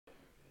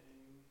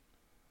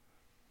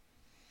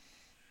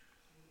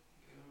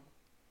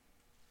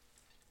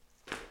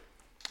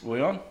We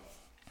on?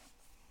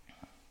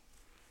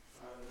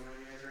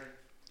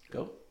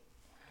 Go.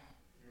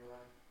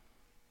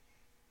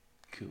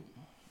 Cool.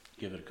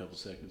 Give it a couple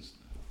seconds.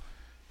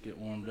 Get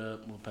warmed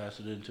up. We'll pass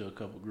it into a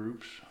couple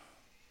groups.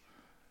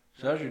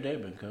 So how's your day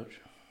been,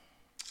 Coach?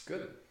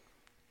 Good.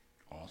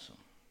 Awesome.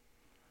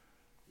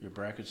 Your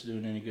brackets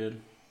doing any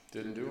good?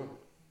 Didn't do them.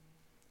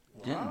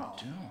 Wow.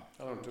 Didn't do them.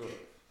 I don't do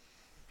it.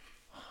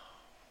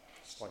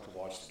 Just like to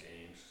watch the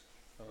games.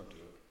 I don't do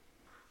it.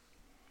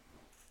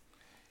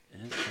 It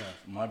is tough.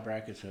 My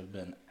brackets have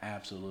been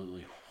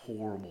absolutely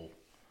horrible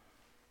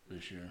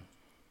this year.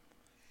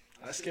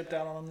 I skipped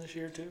out on them this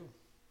year too.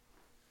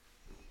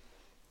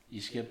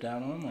 You skipped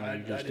out on them, or I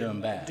you just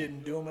doing bad?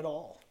 Didn't do them at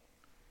all.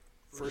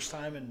 First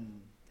time in,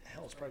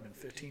 hell, it's probably been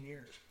 15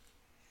 years.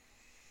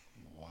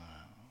 Wow.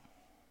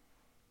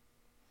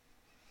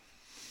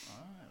 All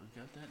right, we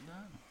got that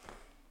done.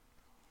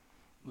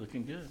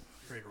 Looking good.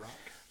 Ready to rock.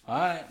 All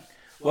right.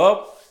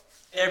 Well,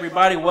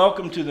 everybody,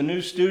 welcome to the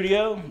new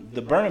studio,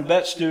 the Burn and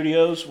Bet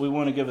Studios. We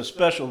want to give a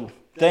special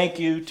thank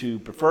you to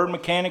Preferred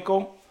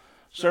Mechanical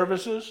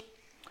Services.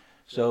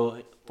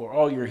 So for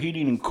all your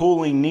heating and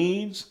cooling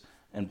needs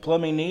and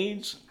plumbing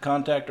needs,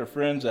 contact our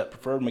friends at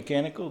Preferred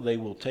Mechanical. They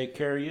will take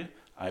care of you.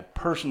 I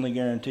personally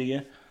guarantee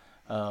you.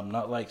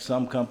 Not like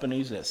some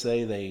companies that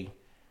say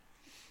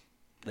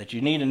that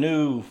you need a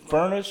new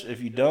furnace.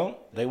 If you don't,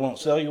 they won't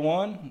sell you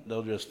one.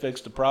 They'll just fix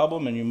the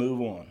problem and you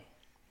move on.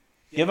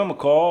 Give them a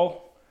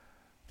call.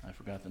 I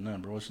forgot the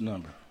number. What's the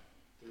number?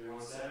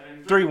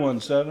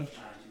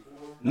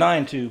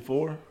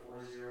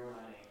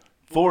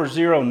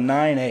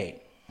 317-924-4098.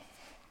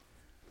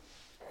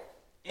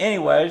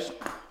 Anyways,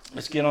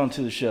 let's get on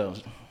to the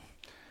shows.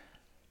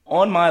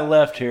 On my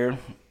left here,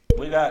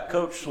 we got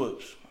Coach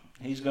Swoops.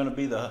 He's going to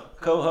be the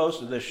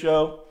co-host of this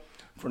show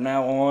from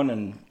now on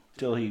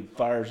until he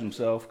fires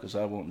himself, because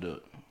I won't do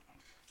it.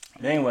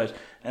 Anyways,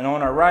 and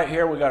on our right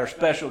here, we got our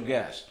special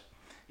guest.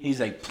 He's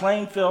a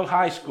Plainfield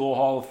High School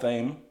Hall of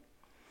Fame,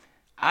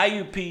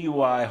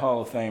 IUPUI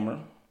Hall of Famer,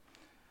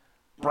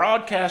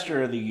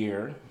 Broadcaster of the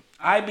Year,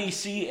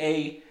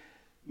 IBCA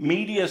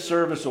Media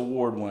Service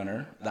Award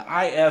winner, the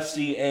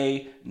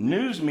IFCA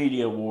News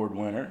Media Award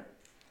winner,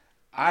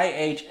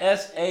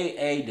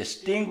 IHSAA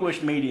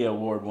Distinguished Media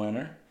Award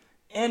winner,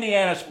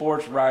 Indiana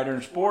Sports Writer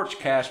and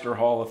Sportscaster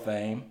Hall of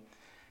Fame,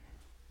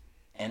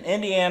 and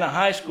Indiana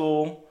High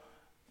School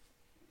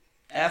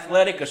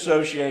Athletic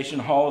Association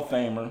Hall of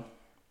Famer,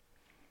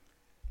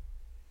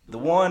 the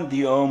one,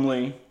 the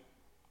only,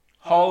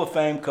 Hall of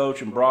Fame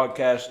coach and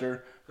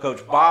broadcaster,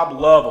 Coach Bob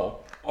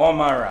Lovell, on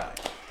my right.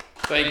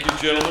 Thank you,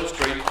 gentlemen.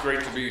 It's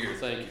great to be here.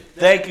 Thank you.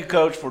 Thank you,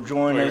 Coach, for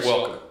joining us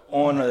welcome.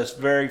 on this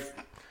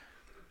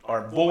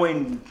our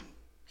Boyne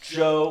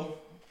show.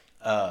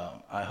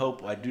 I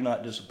hope I do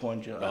not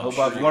disappoint you. I hope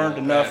sure I've learned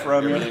enough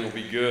from you. Everything will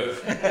be good.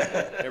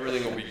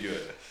 Everything will be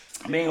good.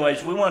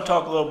 Anyways, we want to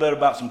talk a little bit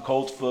about some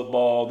Colts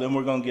football. Then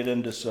we're going to get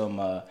into some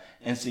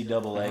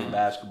NCAA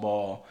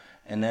basketball.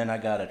 And then I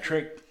got a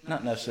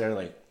not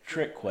necessarily a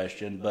trick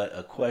question, but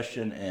a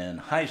question in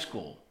high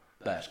school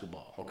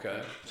basketball.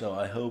 Okay. So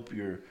I hope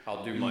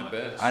I'll do my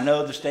best. I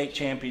know the state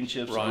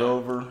championships Right. are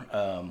over.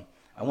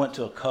 I went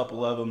to a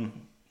couple of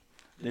them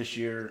this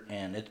year,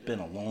 and it's been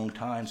a long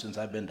time since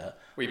I've been to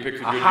Well, you picked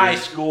a a good high year.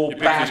 school You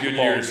picked a good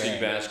year basketball to see game.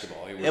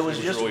 basketball. It was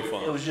just really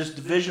fun. It was just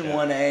Division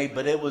 1A,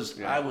 but it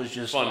was I was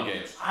just Fun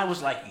games. I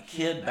was like a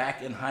kid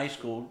back in high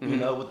school, you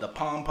know, with the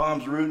pom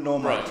poms rooting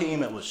on my Right.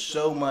 team. It was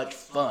so much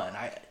fun.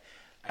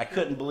 I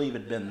couldn't believe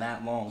it'd been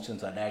that long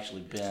since I'd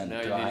actually been Now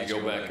to you high need to go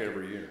school. back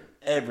every year.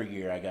 Every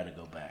year I got to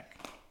go back.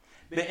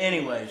 But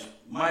anyways,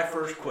 my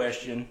first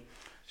question,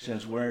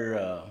 since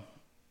we're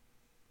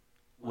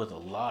with a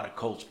lot of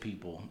Colts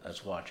people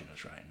that's watching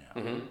us right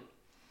now,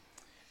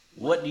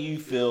 what do you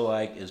feel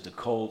like is the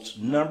Colts'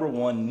 number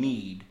one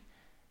need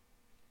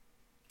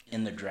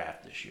in the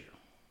draft this year?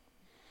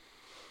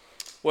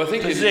 Well, I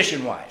think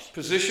Position-wise.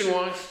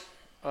 Position-wise,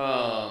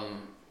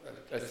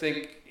 I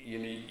think you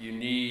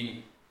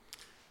need.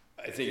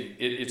 I think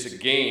it's a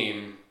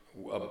game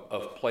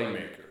of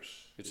playmakers.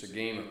 It's a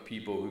game of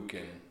people who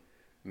can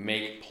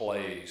make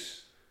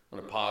plays on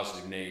a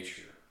positive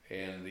nature,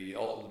 and the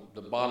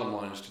bottom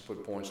line is to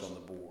put points on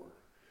the board.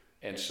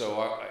 And so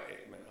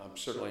I'm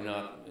certainly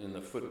not in the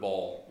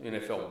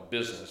NFL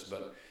business,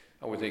 but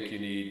I would think you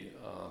need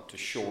to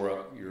shore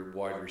up your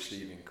wide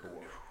receiving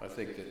core. I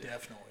think that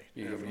Definitely.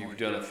 you've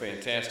done a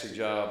fantastic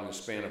job in the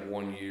span of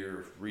 1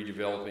 year of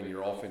redeveloping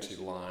your offensive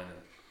line.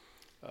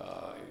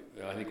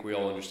 I think we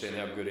all understand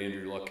how good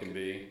Andrew Luck can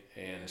be,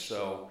 and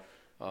so.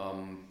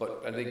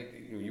 But I think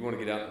you want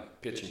to get out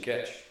and pitch and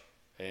catch,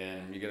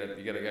 and you got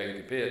a guy who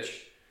can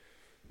pitch.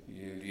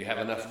 Do you have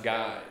enough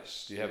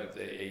guys? Do you have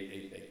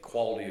a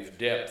quality of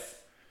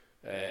depth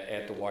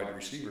at the wide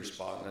receiver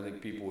spot? And I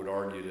think people would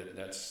argue that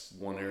that's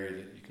one area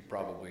that you could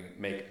probably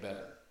make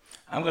better.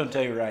 I'm going to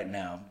tell you right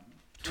now,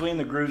 between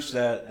the groups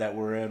that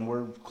we're in,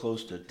 we're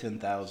close to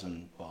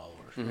 10,000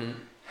 followers. Mm-hmm.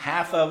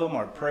 Half of them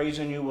are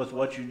praising you with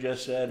what you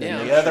just said, Yeah, and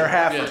I'm the other sure.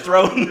 half Yeah. are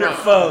throwing their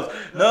phones.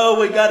 No,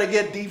 we got to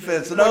get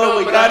defense. No,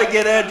 we got to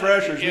get edge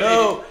rushers. Yeah,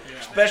 No.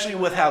 especially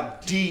with how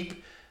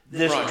deep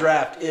this Right.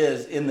 draft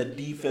is in the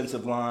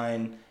defensive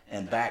line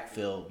and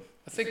backfield.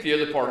 I think the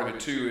other part of it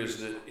too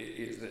is that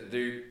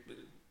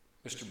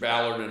Mr.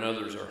 Ballard and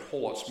others are a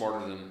whole lot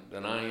smarter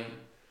than I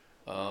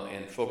am,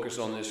 and focus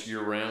on this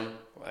year round.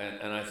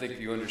 And I think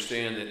you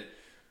understand that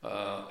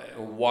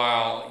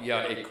while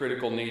a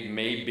critical need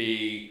may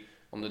be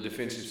on the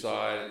defensive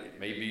side, it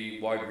may be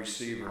wide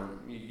receiver.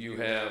 You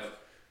have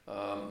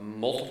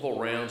multiple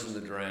rounds in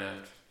the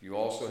draft. You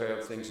also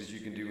have things that you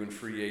can do in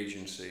free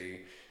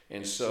agency,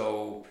 and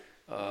so.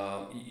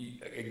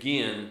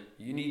 Again,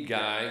 you need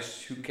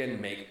guys who can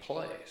make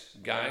plays,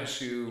 guys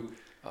who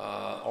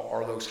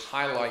are those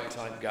highlight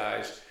type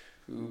guys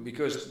who,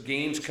 because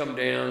games come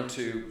down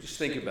to, just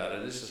think about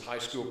it, this is high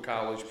school,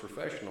 college,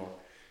 professional,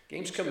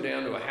 games come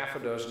down to a half a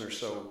dozen or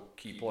so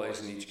key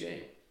plays in each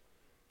game.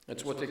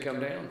 That's what they come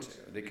down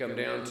to. They come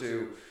down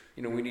to,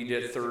 we need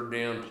that third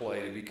down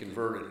play to be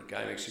converted. The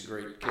guy makes a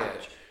great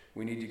catch.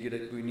 We need to get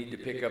it. We need to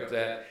pick up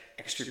that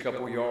extra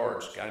couple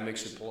yards. Guy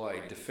makes a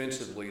play.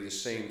 Defensively, the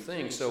same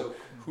thing. So,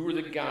 who are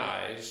the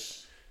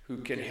guys who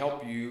can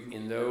help you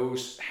in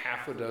those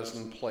half a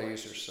dozen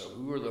plays or so?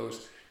 Who are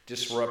those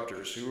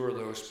disruptors? Who are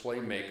those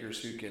playmakers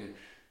who can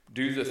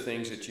do the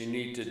things that you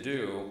need to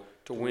do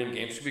to win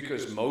games?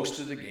 Because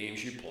most of the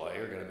games you play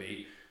are going to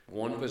be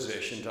one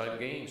possession type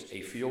games,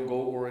 a field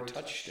goal or a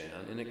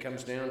touchdown, and it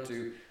comes down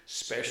to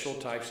special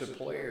types of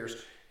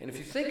players. And if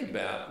you think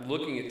about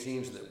looking at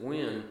teams that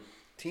win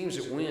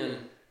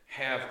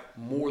have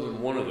more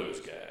than one of those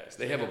guys.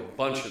 They have a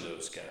bunch of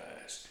those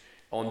guys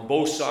on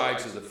both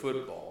sides of the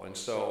football. And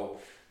so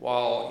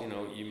while,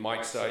 you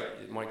might say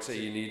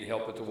you need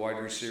help at the wide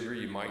receiver,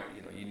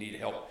 you need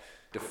help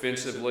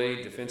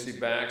defensively, defensive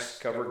backs,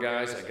 cover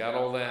guys. I got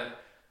all that.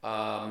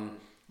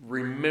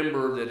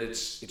 Remember that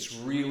it's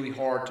really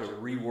hard to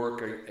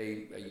rework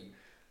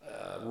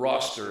a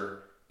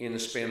roster in the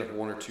span of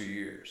 1 or 2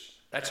 years.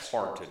 That's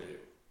hard to do.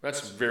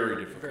 That's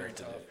very difficult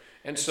to do.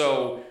 And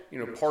so,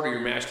 part of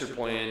your master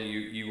plan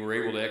you were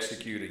able to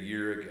execute a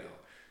year ago.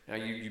 Now,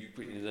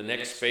 the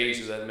next phase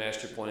of that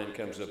master plan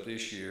comes up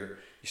this year.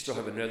 You still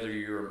have another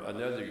year.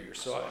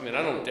 So, I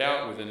don't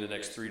doubt within the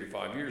next 3 to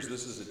 5 years,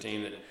 this is a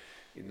team that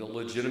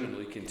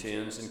legitimately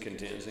contends.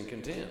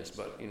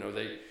 But,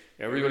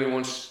 everybody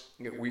wants,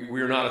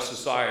 we're not a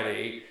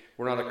society,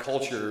 we're not a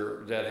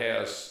culture that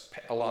has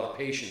a lot of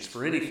patience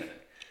for anything,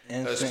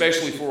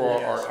 especially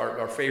for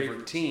our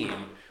favorite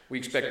team. We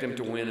expect them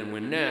to win and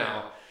win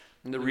now.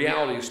 And the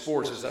reality of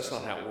sports is that's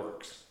not how it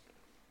works.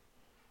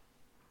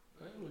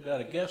 We got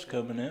a guest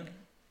coming in.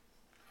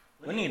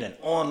 We need an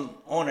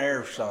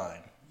on-air sign.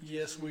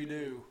 Yes, we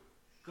do.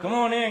 Come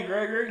on in,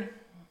 Gregory.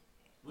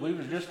 We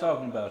was just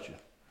talking about you.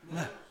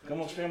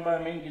 Come on, stand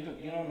by me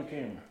and get on the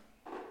camera.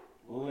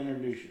 We'll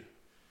introduce you.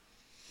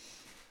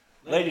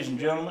 Ladies and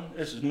gentlemen,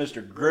 this is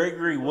Mr.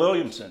 Gregory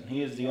Williamson.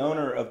 He is the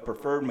owner of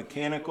Preferred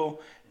Mechanical,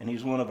 and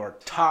he's one of our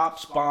top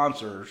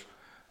sponsors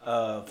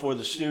for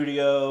the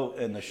studio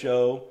and the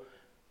show.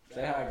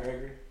 Say hi,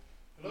 Gregory.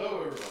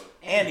 Hello, everybody.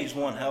 And he's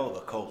one hell of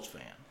a Colts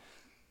fan.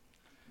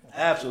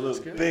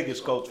 Absolute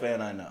biggest Colts fan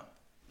I know.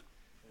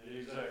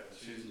 Exactly.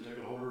 Season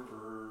ticket holder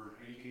for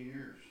 18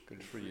 years.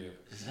 Good for you.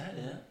 Is that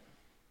it?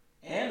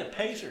 And a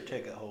Pacer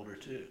ticket holder,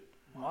 too.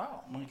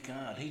 Wow. My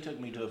God, he took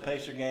me to a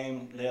Pacer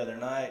game the other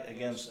night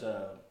against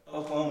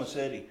Oklahoma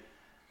City.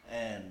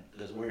 And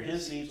where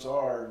his seats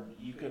are,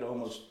 you could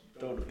almost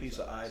throw a piece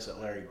of ice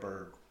at Larry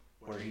Bird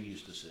where he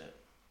used to sit.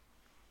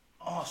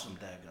 Awesome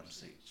daggum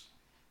seats.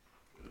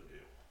 Good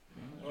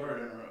deal. Sorry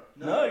to interrupt.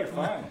 No, you're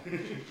fine.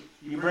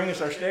 You bring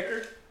us our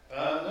sticker? No,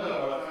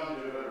 I found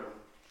you a better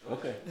one.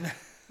 Okay.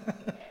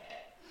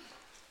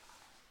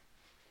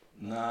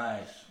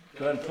 Nice.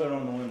 Go ahead and put it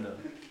on the window.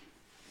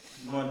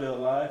 You want to do it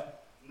live?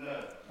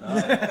 No. All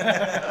right.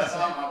 That's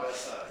not my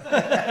best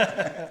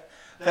side.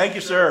 Thank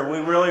you, sir. We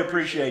really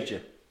appreciate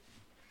you.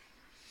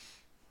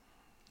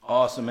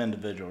 Awesome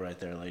individual right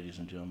there, ladies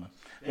and gentlemen.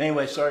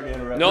 Anyway, sorry to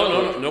interrupt.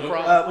 No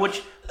problem.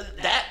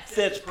 That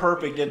fits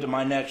perfect into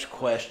my next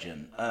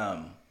question.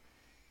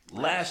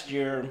 Last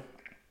year,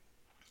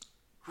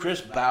 Chris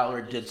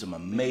Ballard did some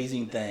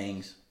amazing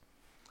things,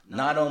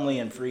 not only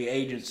in free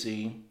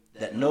agency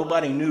that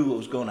nobody knew what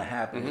was going to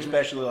happen,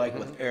 especially like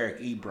with Eric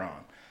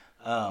Ebron.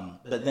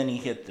 But then he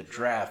hit the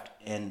draft,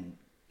 and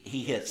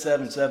he hit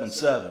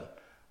 777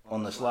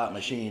 on the slot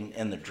machine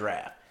in the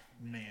draft.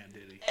 Man,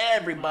 did he.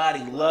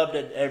 Everybody loved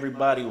it.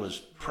 Everybody was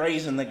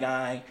praising the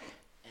guy.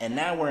 And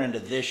now we're into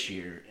this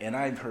year, and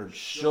I've heard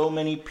so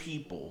many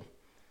people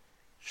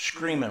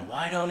screaming,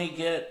 why don't he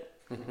get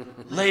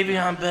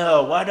Le'Veon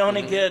Bell? Why don't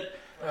he get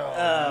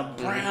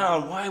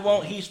Brown? Why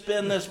won't he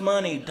spend this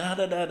money?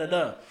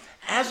 Da-da-da-da-da.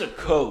 As a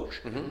coach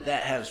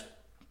that has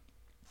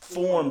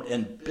formed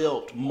and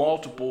built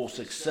multiple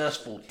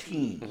successful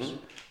teams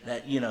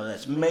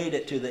that's made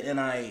it to the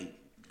NAI.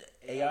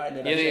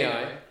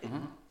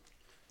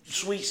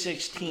 Sweet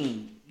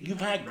 16.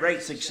 You've had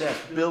great success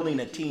building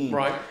a team.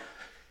 Right.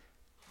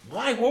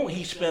 Why won't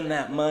he spend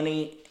that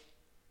money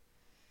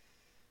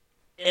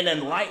and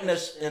enlighten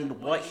us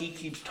in what he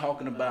keeps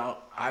talking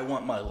about? I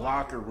want my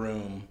locker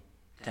room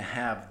to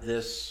have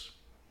this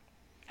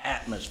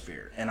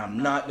atmosphere, and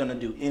I'm not going to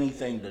do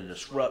anything to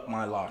disrupt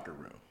my locker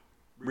room,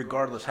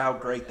 regardless how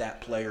great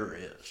that player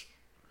is.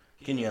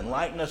 Can you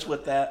enlighten us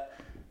with that?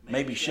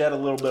 Maybe shed a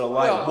little bit of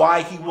light Well,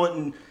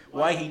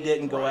 why he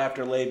didn't go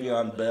after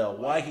Le'Veon Bell,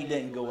 why he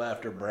didn't go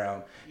after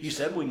Brown. You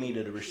said we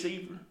needed a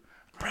receiver.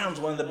 Brown's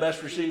one of the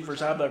best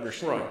receivers I've ever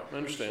seen. Right, I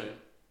understand.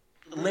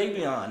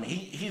 Le'Veon,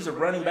 he's a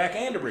running back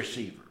and a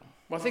receiver.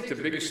 Well, I think the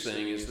biggest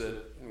thing is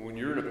that when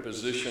you're in a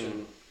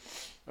position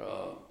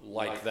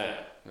like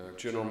that,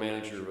 general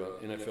manager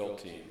of an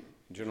NFL team,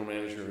 general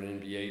manager of an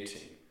NBA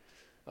team,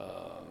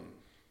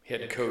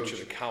 head coach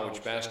of a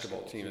college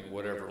basketball team at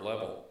whatever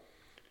level,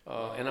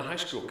 and a high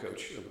school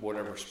coach of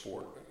whatever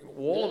sport,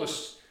 all of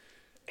us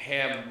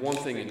have one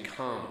thing in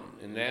common,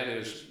 and that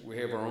is we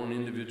have our own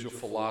individual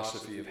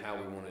philosophy of how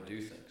we want to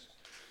do things.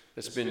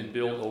 It's been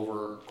built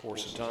over a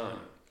course of time.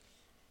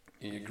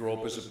 You grow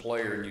up as a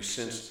player and you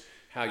sense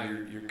how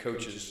your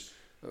coaches,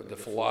 the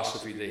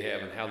philosophy they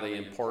have and how they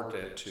impart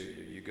that to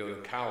you. You go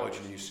to college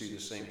and you see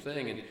the same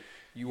thing, and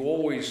you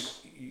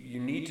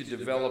need to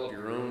develop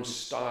your own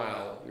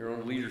style, your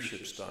own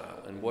leadership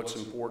style, and what's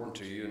important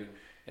to you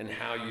and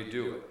how you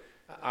do it.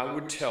 I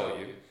would tell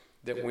you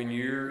that when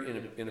you're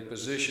in a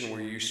position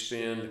where you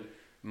spend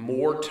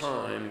more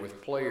time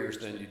with players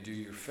than you do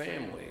your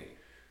family,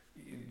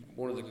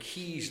 one of the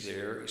keys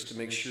there is to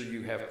make sure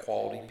you have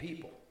quality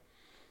people.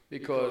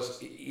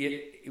 Because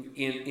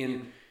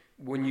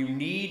when you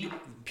need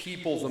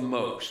people the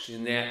most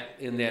in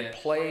that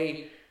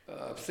play,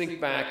 think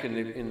back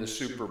in the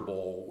Super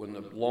Bowl when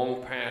the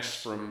long pass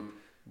from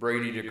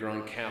Brady to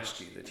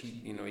Gronkowski that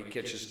he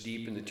catches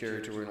deep in the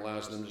territory and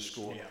allows them to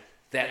score. Yeah.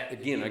 That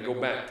again, I go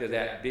back to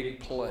that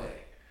big play.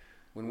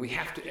 When we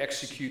have to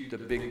execute the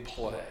big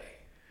play,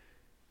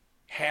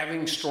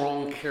 having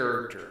strong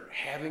character,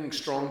 having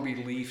strong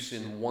beliefs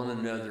in one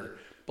another,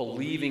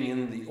 believing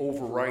in the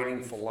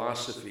overriding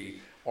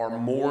philosophy are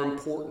more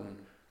important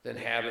than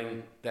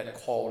having that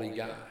quality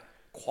guy.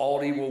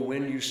 Quality will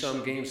win you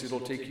some games.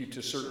 It'll take you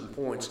to certain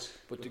points.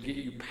 But to get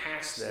you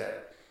past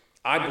that,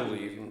 I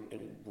believe,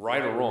 and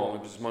right or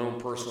wrong, it's my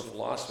own personal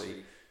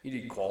philosophy, you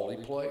need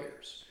quality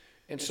players.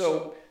 And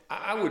so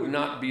I would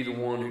not be the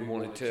one who'd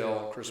want to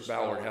tell Chris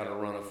Ballard how to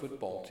run a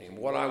football team.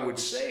 What I would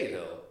say,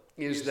 though,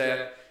 is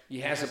that he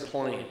has a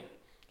plan.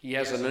 He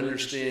has an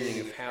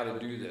understanding of how to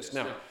do this.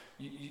 Now,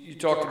 you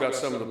talked about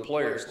some of the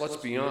players. Let's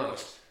be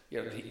honest.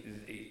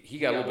 He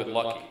got a little bit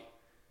lucky.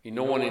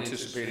 No one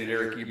anticipated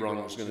Eric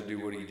Ebron was going to do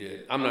what he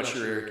did. I'm not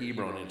sure Eric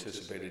Ebron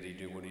anticipated he'd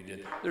do what he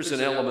did. There's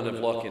an element of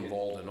luck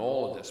involved in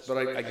all of this.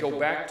 But I go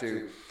back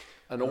to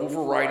an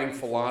overriding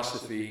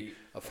philosophy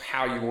of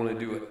how you want to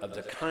do it, of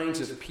the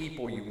kinds of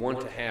people you want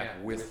to have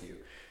with you.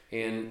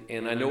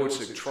 And I know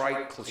it's a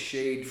trite,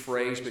 cliched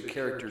phrase, but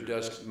character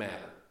does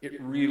matter. It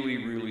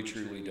really, really,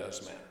 truly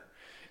does matter.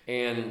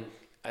 And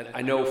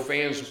I know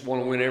fans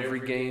want to win every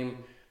game.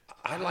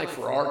 I'd like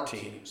for our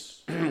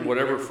teams,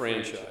 whatever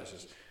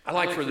franchises, I'd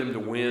like for them to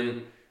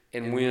win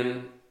and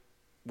win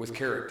with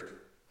character.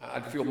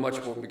 I'd feel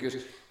much more because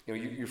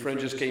your friend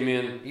just came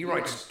in. He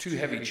writes 2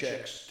 heavy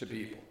checks to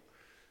people,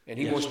 and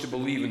he wants to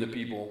believe in the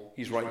people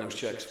he's writing those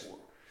checks for,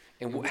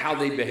 and how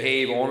they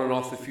behave on and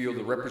off the field,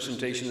 the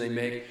representation they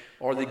make.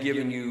 Are they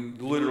giving you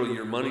literally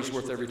your money's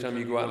worth every time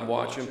you go out and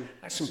watch them?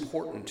 That's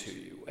important to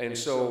you, and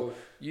so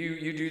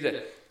you do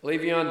that.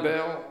 Le'Veon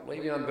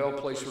Bell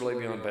plays for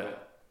Le'Veon Bell.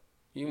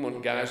 You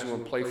want guys who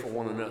want to play for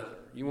one another.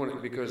 You want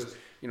it because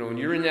when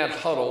you're in that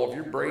huddle, if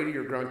you're Brady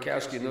or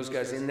Gronkowski and those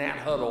guys in that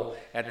huddle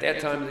at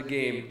that time of the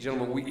game,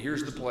 gentlemen,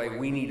 here's the play.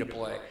 We need a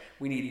play.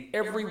 We need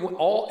everyone.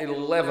 All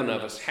 11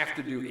 of us have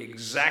to do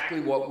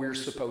exactly what we're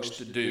supposed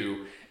to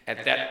do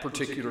at that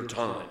particular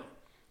time,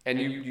 and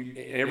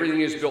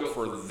everything is built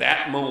for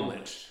that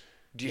moment.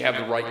 Do you have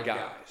the right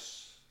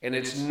guys? And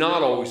it's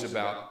not always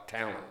about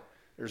talent.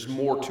 There's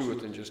more to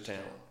it than just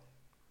talent.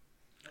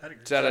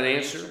 Is that an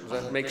answer? Does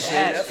that make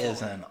sense? That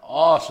is an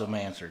awesome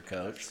answer,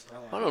 Coach.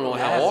 I don't know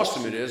how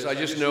awesome it is. I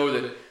just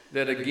know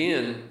that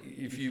again,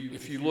 if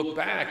you look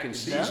back in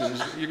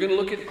seasons, you're going to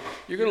look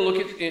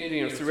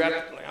at throughout.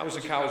 I was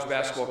a college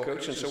basketball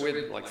coach, and so we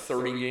had like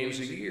 30 games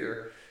a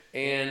year.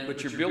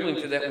 But you're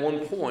building to that one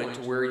point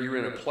to where you're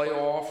in a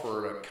playoff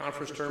or a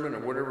conference tournament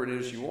or whatever it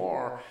is you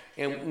are.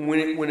 And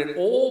when it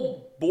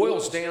all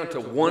boils down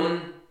to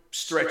one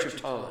stretch of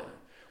time,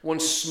 one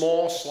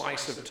small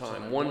slice of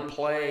time, one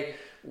play,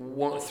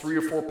 3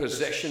 or 4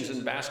 possessions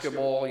in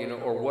basketball,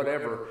 or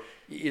whatever,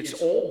 it's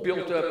all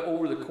built up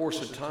over the course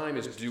of time.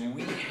 Is do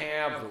we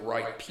have the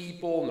right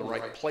people in the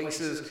right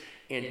places,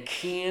 and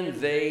can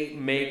they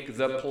make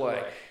the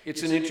play?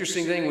 It's an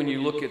interesting thing when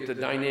you look at the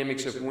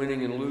dynamics of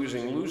winning and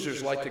losing.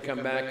 Losers like to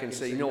come back and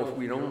say, if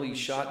we'd only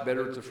shot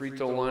better at the free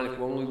throw line, if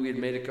only we had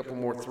made a couple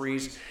more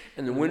threes,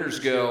 and the winners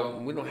go,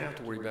 we don't have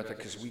to worry about that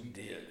because we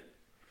did.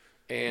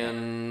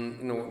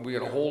 And we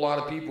got a whole lot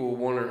of people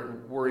who want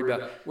to worry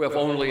about, if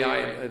only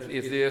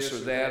if this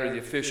or that, or the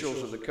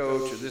officials or the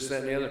coach or this,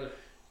 that, and the other.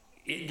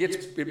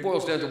 It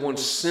boils down to one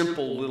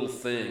simple little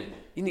thing.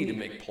 You need to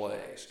make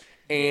plays.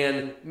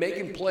 And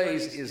making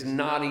plays is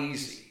not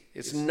easy.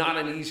 It's not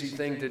an easy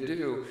thing to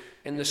do.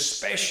 And the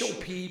special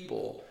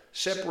people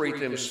separate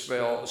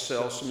themselves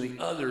from the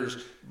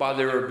others by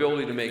their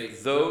ability to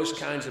make those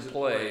kinds of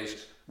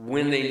plays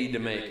when they need to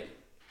make them.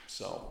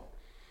 So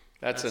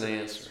that's an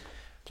answer.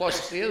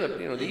 Plus, the other,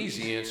 the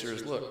easy answer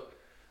is, look,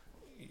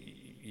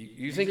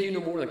 you think you know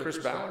more than Chris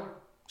Ballard?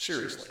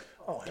 Seriously.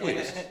 Oh,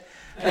 Please.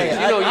 Hey,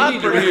 You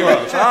need to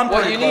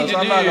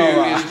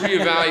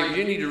reevaluate.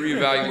 You need to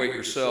reevaluate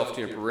yourself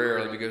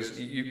temporarily because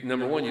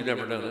number one, you've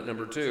never done it.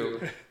 Number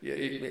two,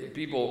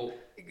 people.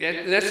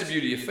 That's the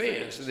beauty of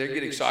fans. They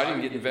get excited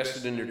and get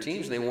invested in their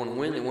teams. And they want to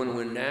win. They want to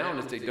win now. And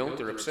if they don't,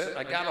 they're upset.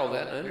 I got all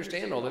that. I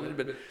understand all that.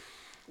 But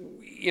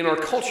in our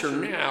culture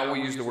now,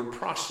 we use the word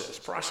process.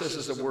 Process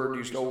is a word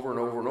used over and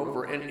over and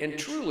over. And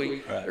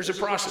truly, there's a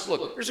process.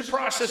 Look, there's a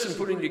process in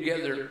putting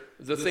together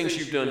the things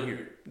you've done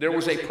here. There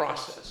was a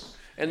process.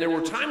 And there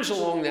were times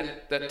along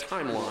that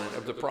timeline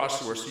of the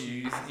process where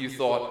you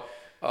thought,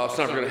 it's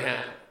not going to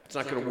happen. It's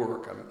not going to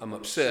work. I'm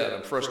upset.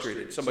 I'm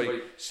frustrated.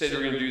 Somebody said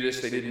they're going to do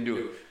this. They didn't do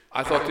it.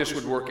 I thought this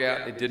would work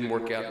out. It didn't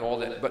work out and all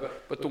that.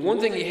 But the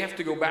one thing you have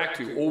to go back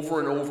to over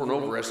and over and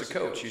over as a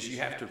coach is you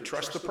have to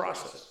trust the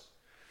process.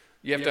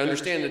 You have to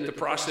understand that the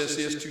process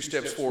is 2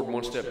 steps forward,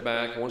 1 step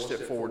back, 1 step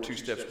forward, 2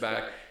 steps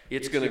back.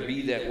 It's going to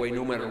be that way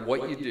no matter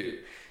what you do.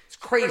 It's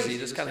crazy.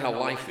 That's kind of how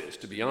life is,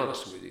 to be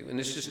honest with you. And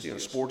it's just,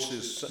 sports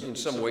is in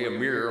some way a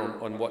mirror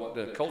on what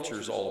the culture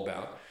is all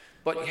about.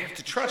 But you have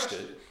to trust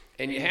it,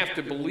 and you have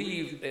to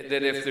believe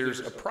that if there's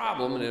a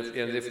problem and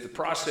if the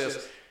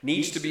process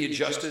needs to be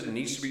adjusted and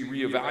needs to be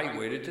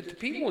reevaluated, that the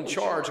people in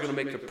charge are going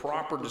to make the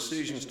proper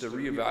decisions to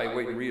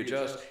reevaluate and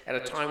readjust at a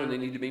time when they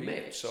need to be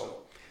made.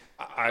 So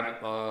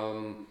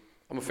I'm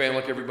a fan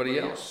like everybody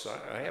else.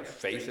 I have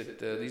faith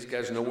that these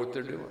guys know what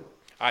they're doing.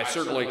 I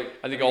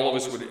think all of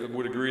us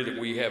would agree that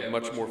we have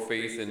much more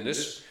faith in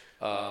this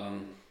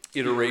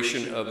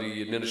iteration of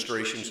the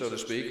administration, so to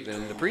speak,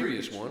 than the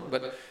previous one.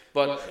 But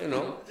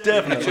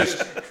Definitely.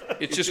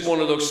 it's just one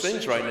of those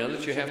things right now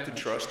that you have to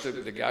trust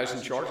the guys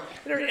in charge.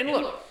 And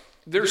look,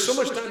 there's so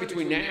much time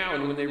between now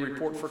and when they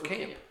report for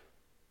camp.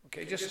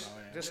 Okay, just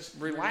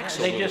relax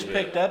a little bit. They just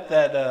picked up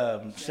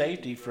that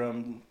safety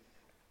from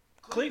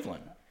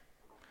Cleveland.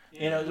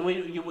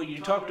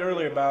 You talked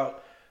earlier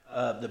about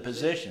the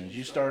positions.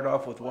 You started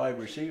off with wide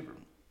receiver.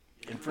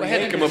 I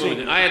had to come up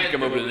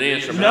with an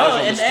answer. No, I was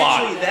on and the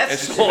spot. actually,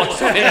 that's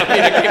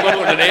I came up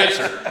with an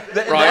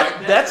answer.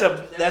 Right?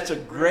 That's a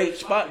great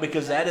spot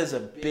because that is a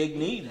big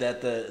need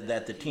that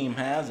the team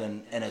has,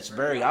 and it's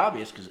very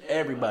obvious because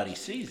everybody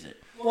sees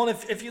it. Well,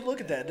 if you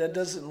look at that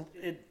doesn't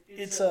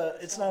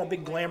it's not a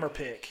big glamour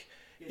pick.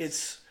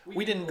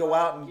 We didn't go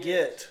out and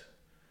get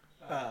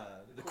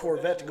the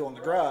Corvette to go in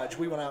the garage.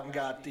 We went out and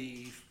got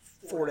the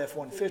Ford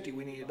F-150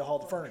 we needed to haul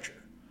the furniture.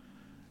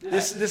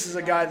 This is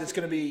a guy that's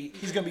going to be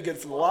good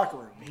for the locker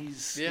room.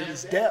 He's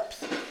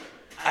depth.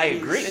 I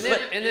agree. And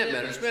that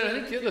matters. Man, I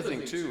think the other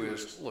thing, too,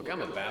 is, look,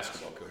 I'm a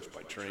basketball coach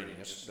by training.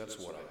 That's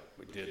what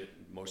I did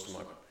most of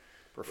my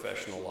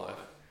professional life.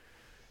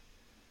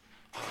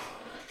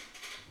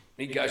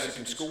 Need guys who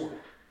can score.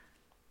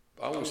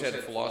 I always had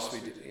a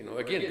philosophy,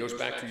 again, it goes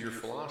back to your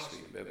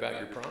philosophy about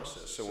your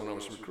process. So when I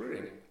was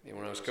recruiting,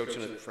 when I was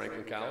coaching at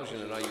Franklin College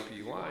and at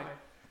IUPUI,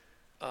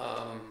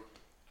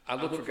 I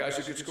looked for guys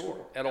who could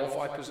score at all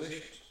 5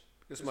 positions.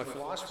 Because my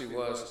philosophy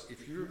was,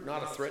 if you're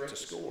not a threat to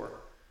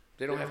score,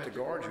 they don't have to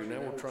guard you.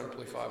 Now we're trying to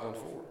play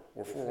 5-on-4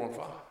 or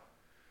 4-on-5.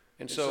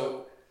 And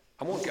so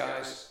I want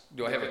guys,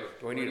 do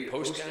I need a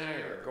post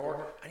guy or a guard?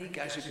 I need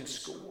guys who can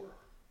score.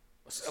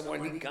 I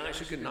need guys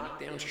who can knock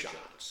down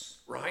shots,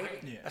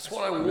 right? Yeah. That's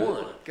what I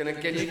want. Can you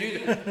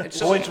do that? And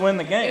so, points win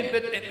the game.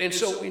 And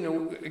so,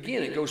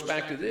 again, it goes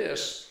back to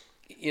this.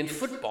 In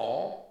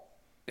football,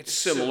 it's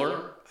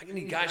similar. I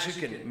need guys who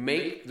can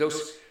make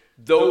those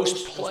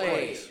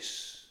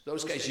plays.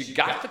 Those guys, you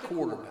got the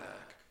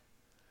quarterback.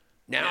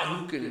 Now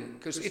who can,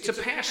 because it's a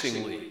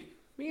passing league.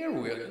 We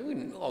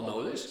all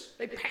know this.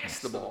 They pass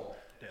the ball.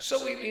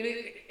 So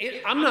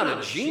I'm not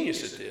a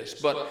genius at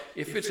this, but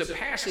if it's a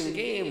passing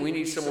game, we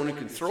need someone who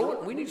can throw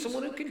it. We need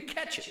someone who can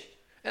catch it.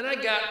 And I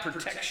got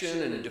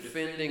protection and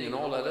defending and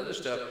all that other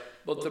stuff.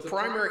 But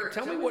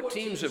tell me what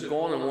teams have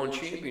gone and won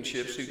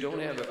championships who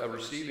don't have a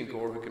receiving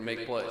corps who can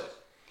make plays.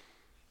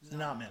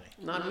 Not many.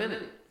 Not many.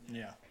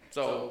 Yeah.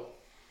 So,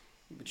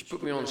 but you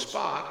put me on the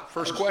spot.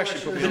 First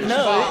question put me on the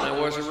spot, and I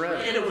wasn't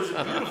ready. And it was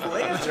a beautiful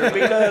answer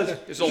because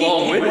it's a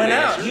long-winded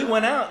answer. He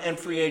went out in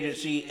free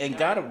agency and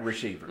got a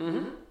receiver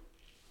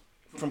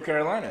from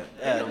Carolina,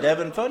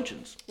 Devin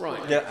Funchess. Right.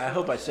 I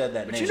hope I said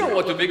that name. But you know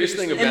what the biggest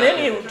thing about and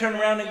then he turned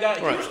around and got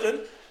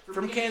Houston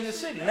from Kansas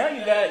City. Now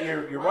you got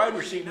your wide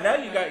receiver. Now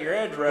you got your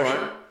edge rusher.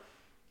 Right.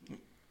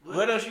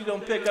 What else you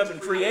gonna pick up in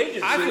free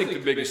agency? I think the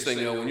biggest thing,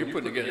 though, when you're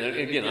putting together, and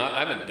again, I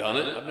haven't done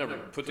it. I've never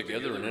put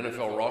together an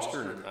NFL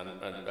roster,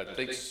 and I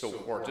think so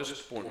far at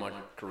this point in my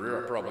career,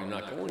 I'm probably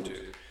not going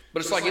to.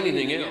 But it's like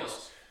anything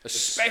else,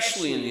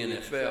 especially in the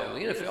NFL.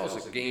 The NFL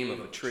is a game of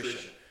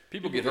attrition.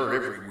 People get hurt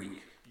every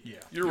week. Yeah.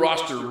 Your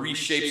roster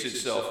reshapes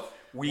itself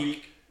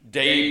week,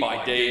 day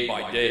by day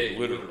by day,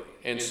 literally.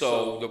 And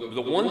so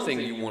the one thing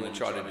you want to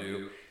try to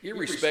do,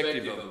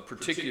 irrespective of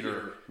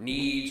particular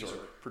needs or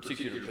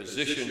particular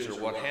positions or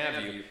what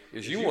have you,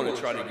 is you want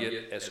to try to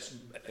get as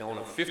on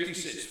a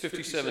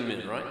 57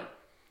 men, right?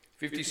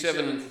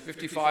 57,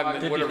 55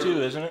 men, 52,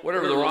 whatever, isn't it?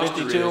 whatever the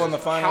roster 52 is. on the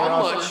final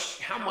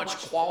roster. How much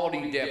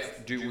quality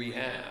depth do we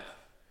have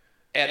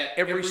at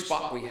every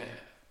spot we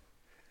have?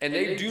 And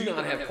they do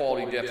not have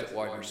quality depth at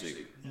wide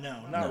receiver.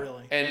 No, not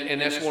really.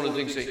 And that's one of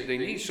the things they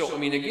need. So, I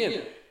mean,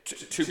 again,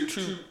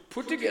 to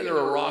put together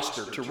a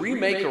roster, to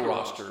remake a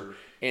roster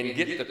and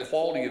get the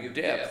quality of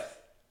depth,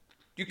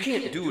 you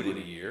can't do it in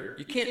a year.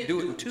 You can't do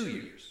it in 2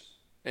 years.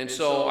 And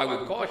so I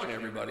would caution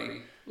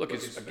everybody, look,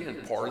 it's,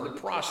 again, part of the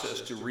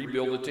process to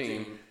rebuild a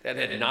team that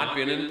had not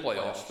been in the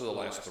playoffs for the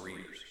last 3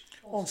 years.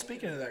 Well, and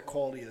speaking of that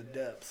quality of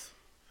depth,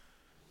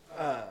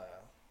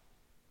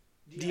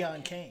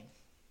 Deion Kane.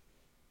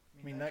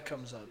 I mean, that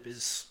comes up.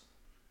 Is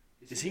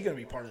he going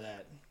to be part of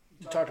that?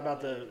 You talked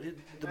about the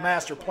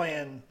master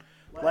plan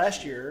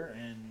last year,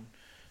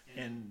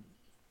 and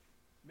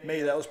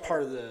maybe that was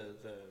part of the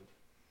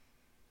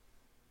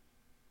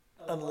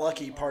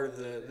unlucky part of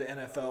the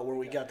NFL where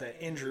we got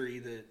that injury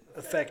that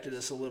affected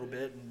us a little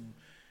bit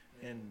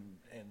and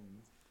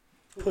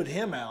put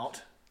him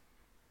out.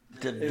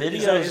 The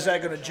Is videos.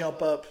 that going to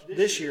jump up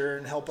this year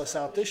and help us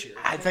out this year?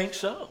 I think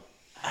so.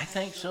 I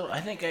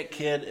think that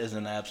kid is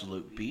an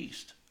absolute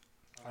beast.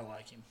 I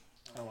like him.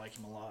 I like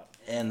him a lot.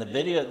 And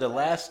the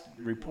last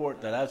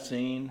report that I've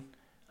seen,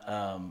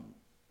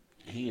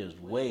 he is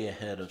way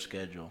ahead of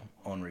schedule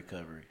on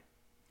recovery.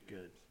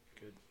 Good.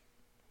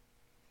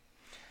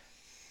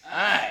 All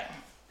right,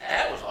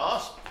 that was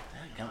awesome.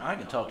 I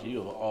can talk to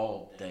you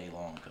all day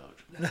long,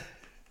 Coach.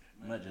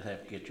 I might just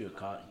have to get you a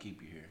cot and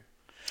keep you here.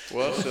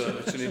 Well,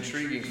 it's an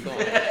intriguing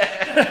thought.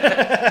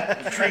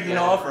 Intriguing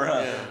offer,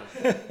 huh?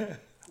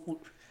 All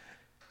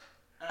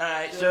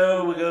right,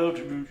 so we go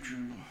to make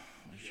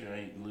sure I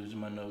ain't losing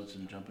my notes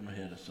and jumping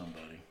ahead of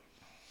somebody.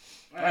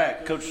 All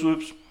right, Coach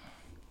Swoops.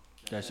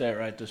 Did I say it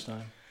right this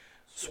time?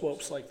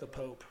 Swopes like the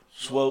Pope.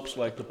 Swoops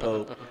like the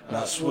Pope,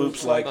 not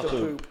swoops like the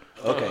poop.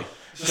 Okay.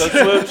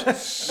 Coach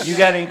Swoops, you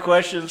got any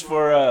questions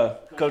for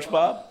Coach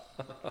Bob?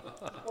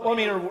 Well, I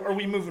mean, are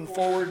we moving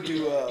forward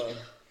to?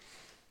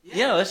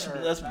 Yeah,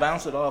 let's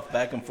bounce it off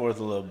back and forth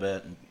a little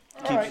bit and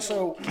All right,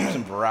 so keep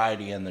some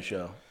variety in the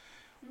show.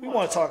 we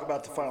want to talk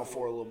about the Final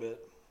Four a little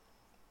bit.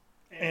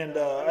 And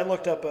I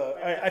looked up.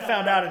 I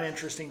found out an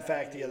interesting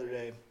fact the other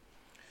day.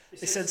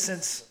 They said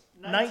since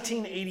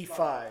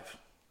 1985,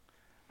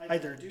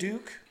 either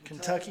Duke,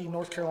 Kentucky,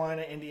 North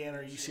Carolina, Indiana,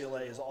 or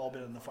UCLA has all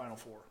been in the Final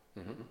Four.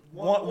 Mm-hmm.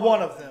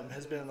 One of them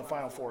has been in the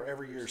Final Four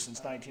every year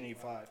since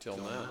 1985. Till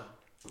now.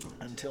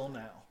 Until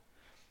now.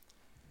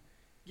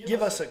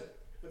 Give us a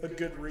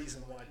good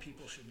reason why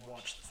people should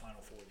watch the Final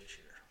Four this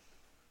year.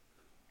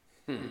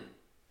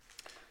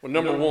 Well,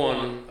 number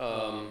one,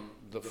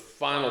 the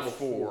Final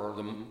Four,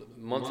 the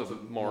month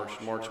of March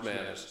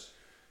Madness,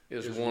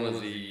 is one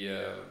of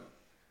the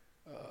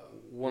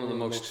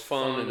most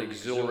fun and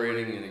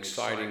exhilarating and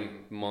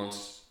exciting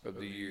months of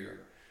the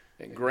year.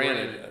 And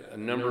granted, a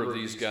number of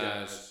these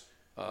guys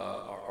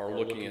are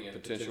looking at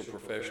potential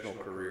professional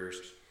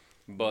careers,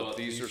 but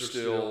these are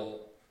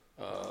still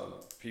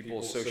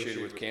people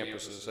associated with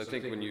campuses. I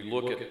think when you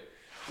look at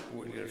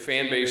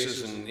fan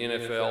bases in the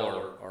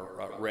NFL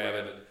are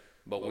rabid,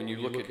 but when you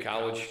look at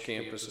college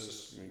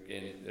campuses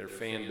and their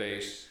fan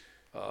base,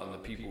 and the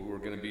people who are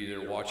going to be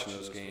there watching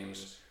those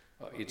games,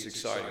 it's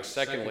exciting.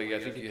 Secondly, I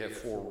think you have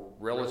four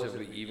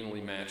relatively evenly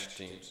matched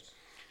teams.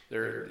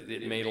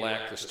 It may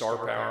lack the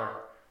star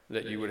power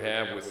that you would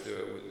have with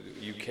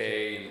UK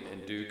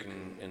and Duke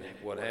and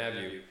what have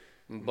you,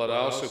 but I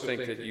also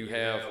think that you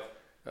have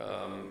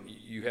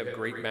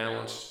great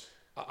balance.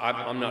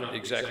 I'm not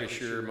exactly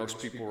sure.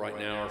 Most people right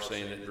now are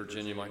saying that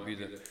Virginia might be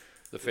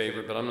the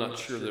favorite, but I'm not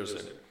sure there's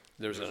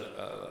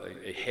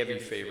a heavy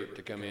favorite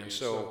to come in.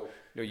 So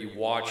you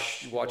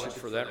watch it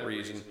for that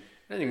reason.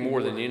 I think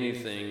more than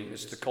anything,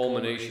 it's the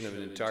culmination of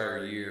an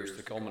entire year. It's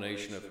the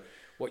culmination of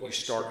what you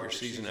start your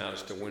season out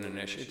as to win a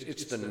national.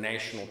 It's the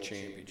national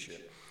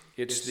championship.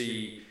 You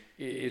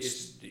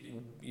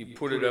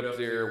put it up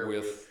there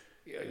with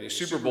the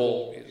Super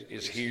Bowl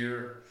is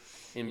here.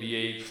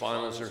 NBA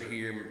Finals are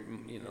here.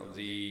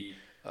 The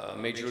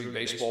Major League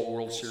Baseball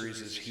World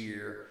Series is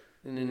here.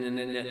 And then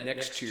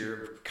next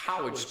year,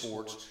 college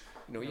sports.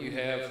 You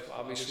have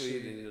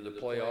obviously the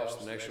playoffs,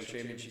 the national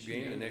championship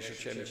game, the national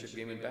championship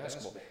game in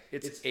basketball.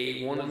 It's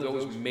one of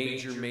those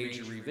major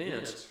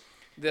events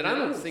that I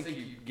don't think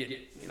you get.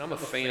 I'm a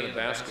fan of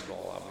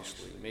basketball,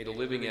 obviously. Made a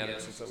living at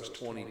it since I was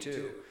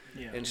 22,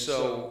 and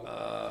so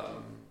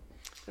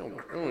I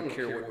don't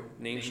care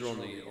what names are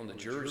on the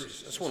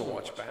jerseys. I just want to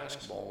watch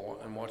basketball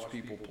and watch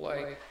people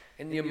play,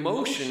 and the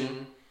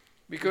emotion.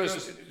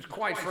 Because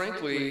quite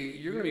frankly,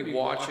 you're going to be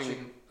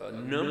watching a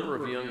number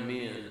of young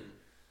men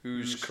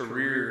whose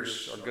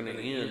careers are going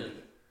to end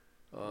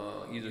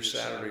either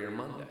Saturday or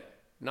Monday.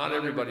 Not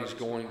everybody's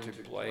going to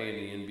play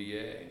in the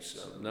NBA.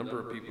 So a number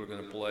of people are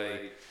going to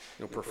play,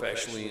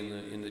 professionally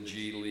in the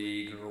G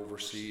League or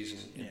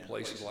overseas in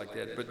places like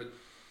that. But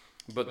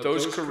but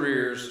those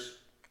careers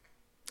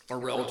are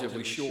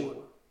relatively short.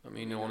 I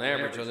mean, on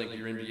average, I think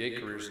your NBA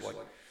career is like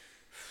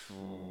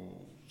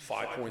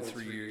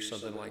 5.3 years,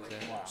 something like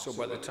that. So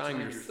by the time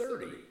you're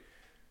 30,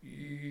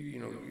 you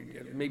know,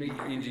 maybe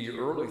into your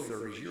early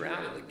 30s, you're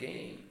out of the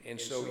game. And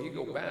so you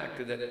go back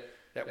to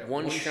that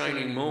one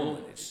shining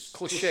moment. It's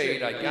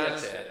cliched, I got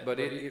that, but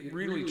it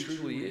really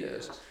truly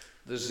is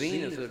the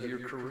zenith of your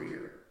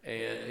career,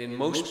 and in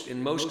most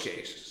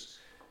cases.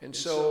 And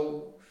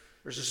so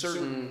there's a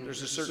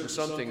certain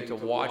something to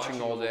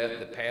watching all that,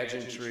 the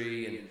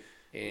pageantry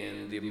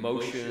and the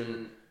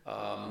emotion.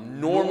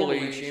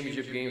 Normally,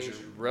 championship games are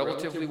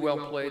relatively well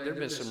played. There have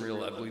been some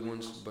real ugly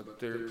ones, but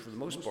for the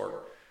most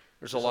part,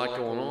 there's a lot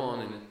going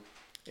on.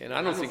 And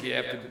I don't think you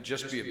have to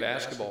just be a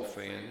basketball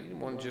fan. You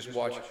want to just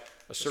watch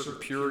a certain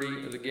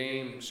purity of the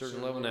game, a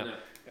certain level. Now,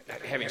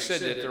 having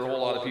said that, there are a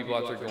whole lot of people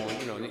out there going,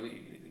 you know,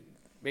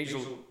 major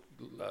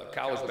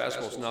college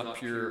basketball is not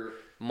pure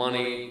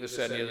money, this,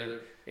 that, and the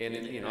other.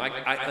 And, you know,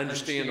 I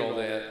understand all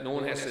that. No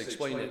one has to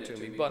explain that to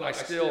me. But I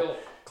still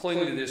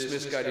cling to this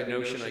misguided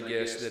notion, I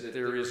guess, that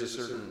there is a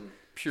certain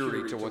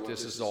purity to what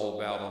this is all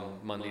about on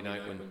Monday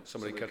night when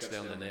somebody cuts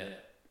down the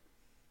net.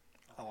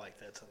 I like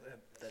that.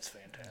 That's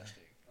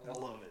fantastic. I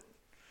love it.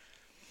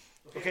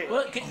 Okay.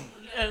 Well,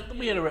 let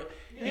me interrupt.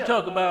 You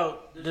talk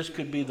about this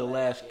could be the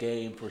last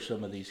game for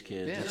some of these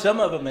kids. And some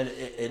of them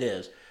it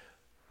is,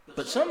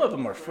 but some of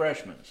them are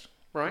freshmen.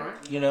 Right.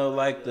 You know,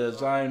 like the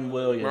Zion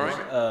Williams,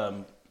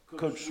 Right.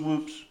 Coach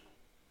Swoops.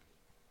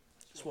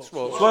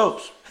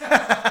 Swopes. Like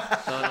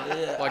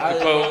the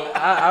Pope.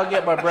 I'll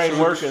get my brain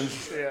working.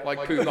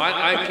 Like poop.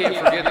 I can't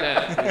forget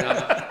that. You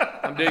know?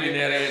 I'm digging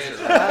that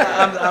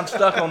answer. I'm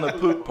stuck on the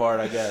poop part,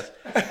 I guess.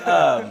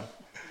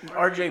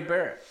 R.J.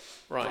 Barrett,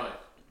 Right.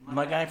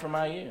 my guy from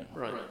IU,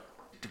 Right.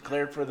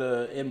 declared for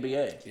the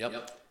NBA.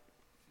 Yep.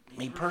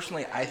 Me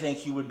personally, I think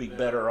he would be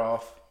better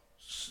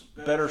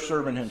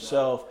serving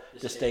himself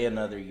to stay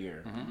another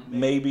year,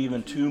 maybe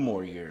even 2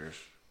 more years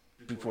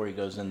before he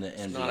goes in the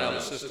NBA. Not how the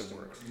system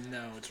works.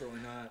 No, it's really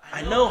not.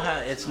 I know how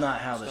it's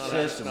not how the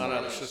system Not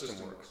how works. the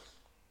system works.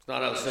 It's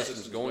not how the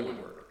system's going to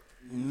work.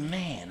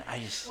 Man, I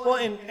just Well,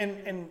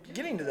 and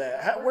getting to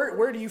that,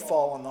 where do you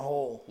fall on the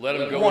whole Let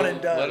them go. one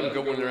and done? Let them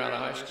go when they're out of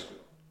high school.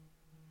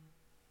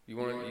 You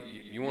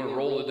want to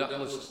roll the dice.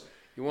 Listen,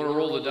 you want to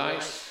roll the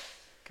dice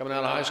coming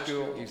out of high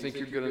school. You think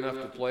you're good enough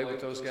to play with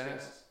those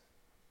guys?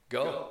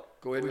 Go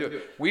ahead and do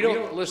it. We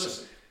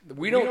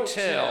don't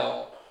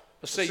tell.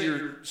 Let's say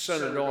your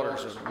son or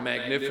daughter's a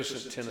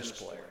magnificent tennis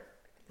player,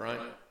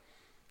 right?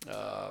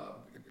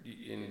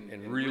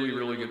 And really,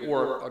 really good,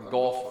 or a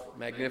golfer,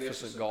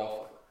 magnificent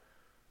golfer.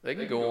 They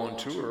can go on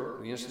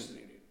tour the instant.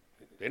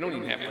 They don't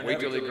even have to wait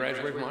till they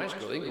graduate from high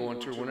school. They can go on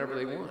tour whenever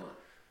they want.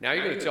 Now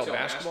you're going to tell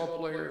basketball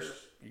players,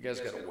 you guys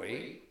got to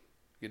wait.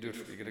 You got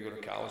to go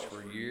to college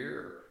for a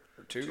year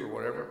or 2 or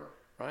whatever,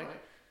 right?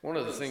 One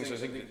of the things I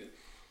think that,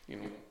 you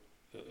know,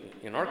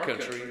 in our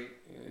country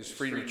is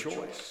freedom of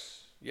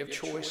choice. You have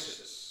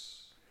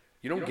choices.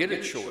 You don't get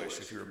a choice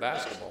if you're a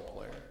basketball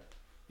player.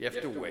 You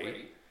have to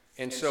wait.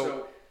 And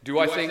so, do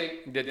I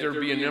think that there'd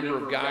be a number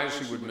of guys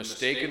who would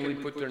mistakenly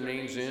put their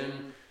names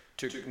in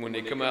to when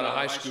they come out of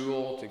high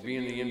school to be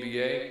in the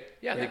NBA?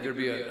 Yeah, I think there'd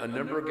be a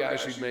number of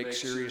guys who'd make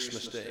serious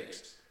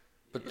mistakes.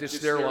 But it's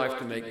their life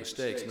to make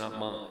mistakes, not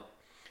mine.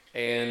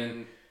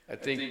 And I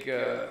think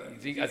you're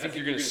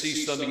going to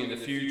see something in the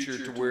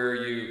future to where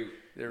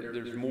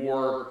there's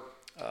more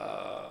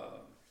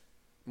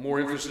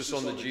emphasis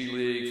on the G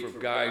League for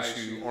guys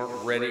who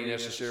aren't ready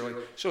necessarily.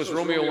 So is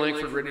Romeo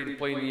Langford ready to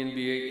play in the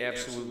NBA?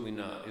 Absolutely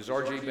not. Is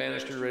R.J.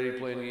 Bannister ready to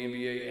play in the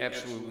NBA?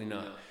 Absolutely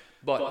not.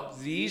 But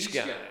these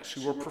guys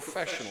who are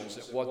professionals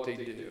at what they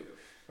do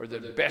are the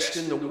best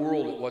in the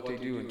world at what they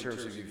do in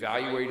terms of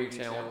evaluating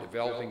talent,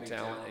 developing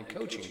talent, and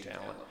coaching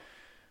talent.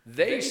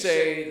 They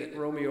say that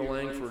Romeo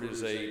Langford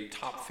is a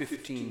top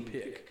 15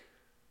 pick.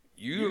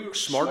 You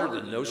smarter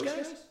than those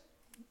guys?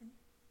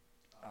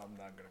 I'm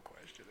not going to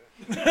question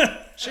it.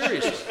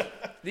 Seriously.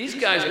 These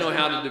guys know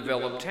how to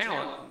develop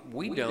talent.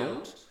 We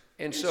don't.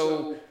 And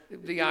so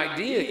the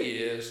idea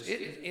is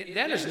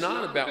that is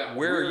not about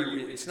where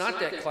you. It's not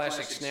that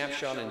classic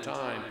snapshot in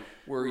time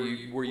where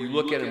you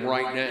look at him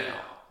right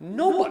now.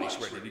 Nobody's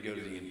ready to go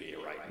to the NBA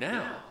right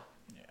now.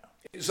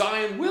 Yeah.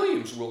 Zion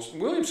Williamson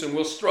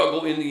will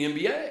struggle in the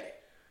NBA.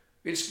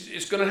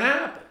 It's going to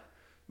happen.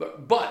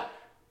 But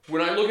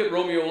when I look at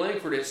Romeo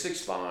Langford at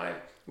 6'5",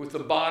 with the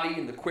body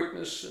and the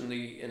quickness and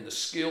the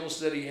skills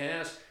that he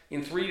has,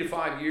 in 3 to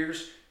 5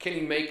 years, can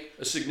he make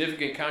a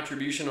significant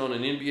contribution on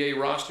an NBA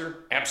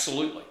roster?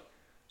 Absolutely.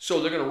 So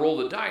they're going to roll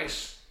the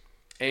dice,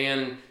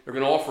 and they're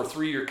going to offer a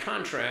 3-year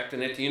contract,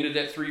 and at the end of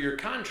that 3-year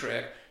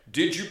contract,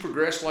 did you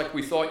progress like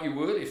we thought you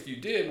would? If you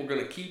did, we're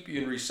going to keep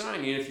you and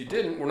re-sign you, and if you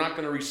didn't, we're not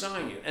going to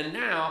re-sign you. And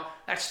now,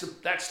 that's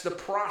the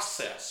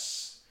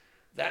process.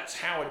 That's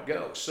how it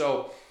goes.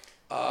 So,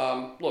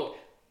 look,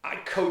 I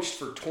coached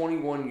for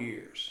 21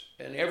 years,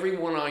 and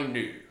everyone I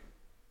knew,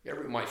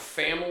 my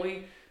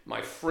family,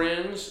 my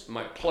friends,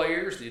 my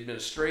players, the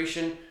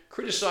administration,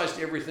 criticized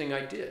everything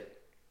I did.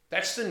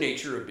 That's the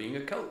nature of being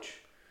a coach.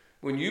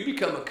 when you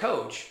become a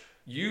coach,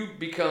 you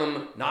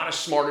become not as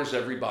smart as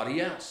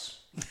everybody else.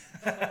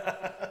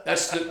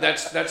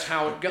 That's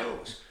how it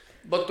goes.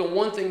 But the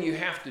one thing you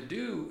have to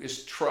do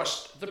is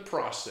trust the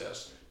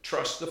process,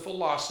 trust the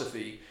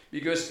philosophy,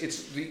 because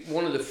it's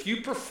one of the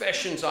few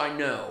professions I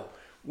know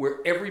where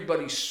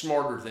everybody's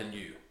smarter than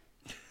you.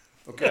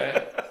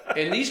 Okay?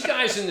 And these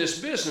guys in this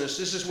business,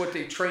 this is what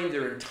they trained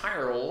their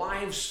entire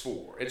lives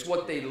for. It's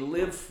what they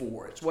live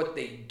for. It's what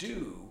they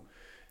do.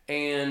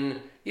 And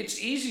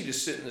it's easy to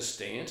sit in the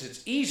stands.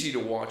 It's easy to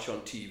watch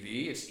on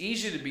TV. It's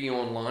easy to be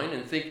online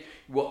and think,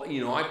 well,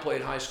 I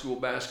played high school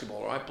basketball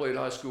or I played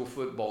high school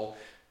football.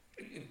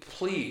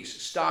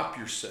 Please stop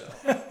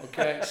yourself,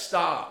 okay?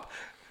 Stop.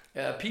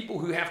 People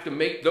who have to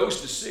make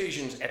those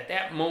decisions at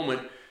that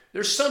moment,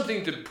 there's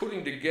something to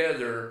putting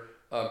together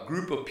a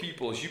group of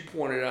people, as you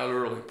pointed out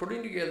earlier,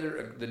 putting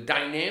together the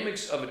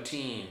dynamics of a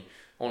team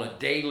on a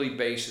daily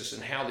basis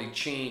and how they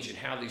change and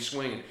how they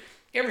swing.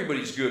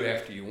 Everybody's good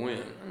after you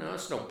win.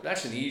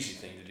 That's an easy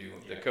thing to do,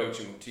 the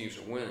coaching when teams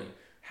are winning.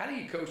 How do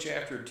you coach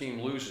after a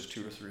team loses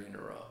 2 or 3 in a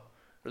row?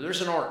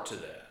 There's an art to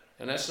that,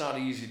 and that's not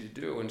easy to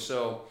do. And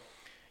so,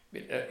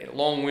 a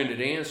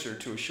long-winded answer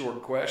to a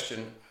short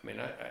question. I mean,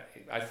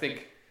 I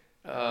think,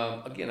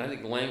 again, I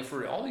think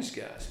Langford, all these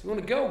guys, you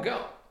want to go,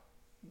 go.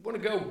 You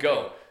want to go,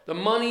 go. The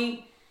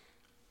money,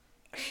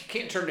 you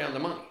can't turn down the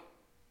money.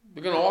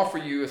 They're going to offer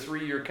you a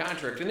 3-year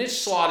contract, and it's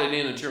slotted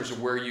in terms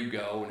of where you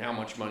go and how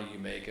much money you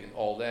make and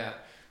all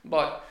that.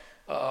 But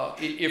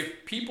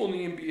if people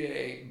in the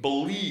NBA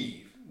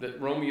believe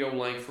that Romeo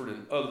Langford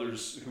and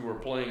others who are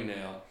playing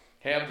now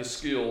have the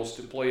skills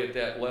to play at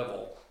that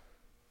level,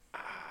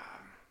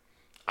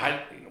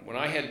 when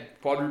I had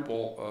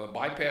quadruple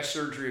bypass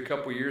surgery a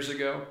couple years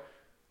ago,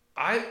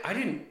 I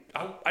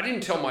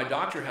didn't tell my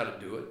doctor how to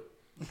do it.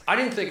 I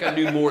didn't think I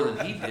knew more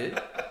than he did.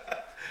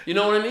 You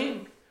know what I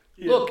mean?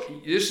 Yeah.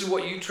 Look, this is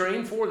what you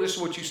train for. This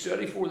is what you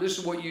study for. This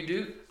is what you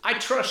do. I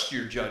trust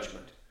your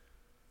judgment.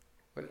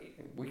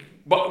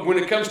 But when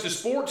it comes to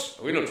sports,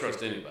 we don't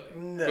trust anybody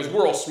because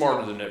we're all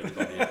smarter than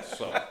everybody else.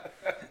 So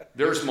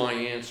there's my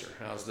answer.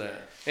 How's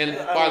that? And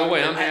by the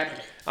way, I'm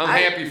happy. I'm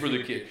happy for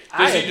the kid.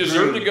 Does he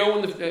deserve to go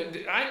in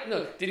the?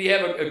 No. Did he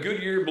have a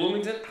good year at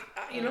Bloomington?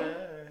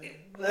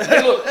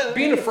 Hey, look,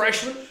 being a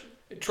freshman,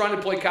 trying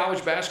to play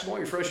college basketball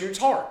your freshman year, it's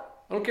hard.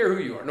 I don't care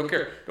who you are. Don't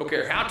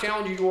care how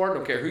talented you are.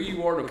 Don't care who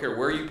you are. Don't care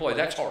where you play.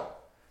 That's hard.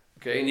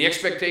 Okay, and the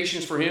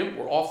expectations for him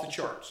were off the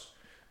charts.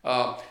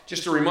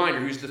 Just a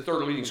reminder, he's the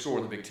 3rd leading scorer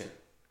in the Big Ten.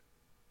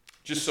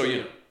 Just so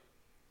you know.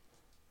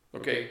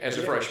 Okay, as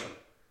a freshman.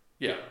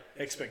 Yeah.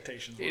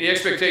 The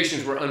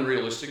expectations were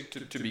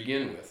unrealistic to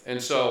begin with.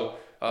 And so,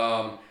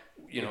 now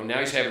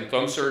he's having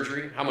thumb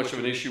surgery. How much of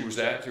an issue was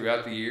that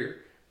throughout the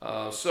year?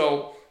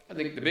 So I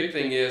think the big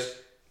thing is,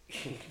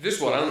 this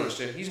is what I don't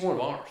understand. He's one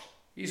of ours.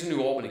 He's a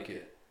New Albany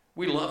kid.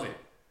 We love him.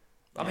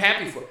 I'm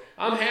happy for him.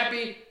 I'm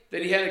happy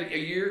that he had a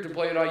year to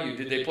play at IU.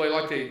 Did they play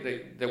like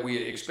that we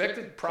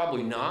expected?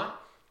 Probably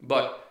not.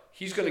 But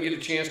he's going to get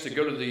a chance to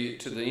go to the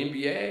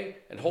NBA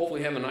and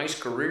hopefully have a nice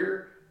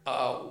career.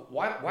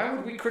 Why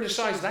would we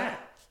criticize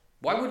that?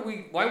 Why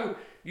would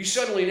you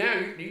suddenly now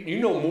you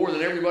know more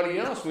than everybody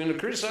else? We're going to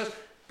criticize.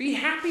 Be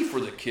happy for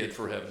the kid,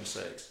 for heaven's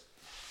sakes.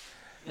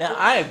 Now,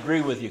 I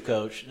agree with you,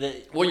 Coach.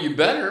 Well, you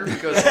better,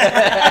 because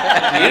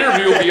the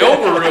interview will be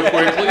over real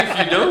quickly if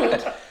you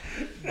don't.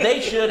 They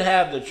should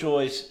have the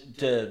choice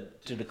to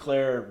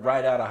declare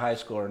right out of high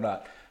school or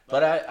not.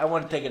 But I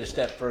want to take it a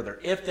step further.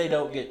 If they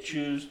don't get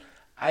choose,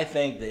 I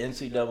think the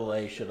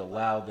NCAA should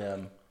allow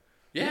them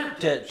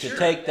to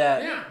take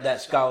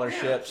that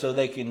scholarship so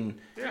they can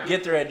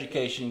get their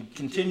education,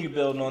 continue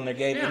building on their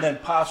game, and then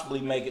possibly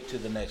make it to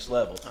the next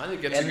level. I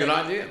think that's a good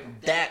idea.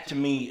 That, to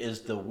me,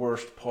 is the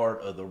worst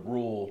part of the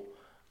rule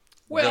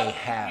they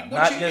have.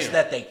 Not just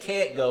that they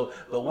can't go,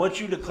 but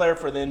once you declare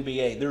for the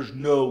NBA, there's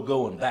no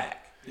going back.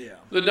 Yeah.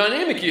 The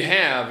dynamic you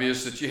have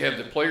is that you have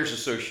the Players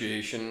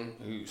Association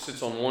who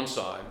sits on one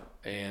side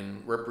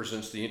and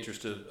represents the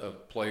interest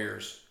of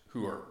players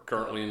who are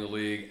currently in the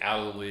league, out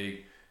of the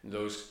league, and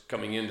those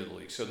coming into the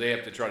league. So they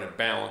have to try to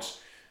balance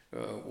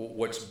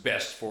what's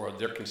best for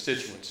their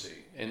constituency.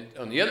 And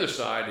on the other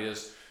side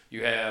is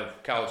you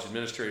have college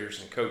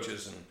administrators and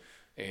coaches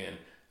and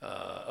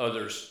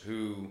others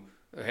who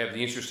have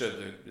the interest of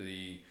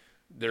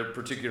their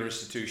particular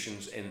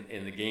institutions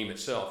and the game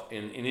itself.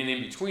 And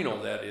in between all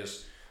that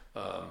is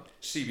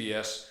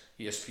CBS,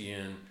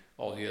 ESPN,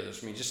 all the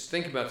others. I mean, just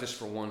think about this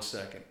for 1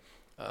 second.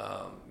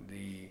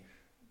 The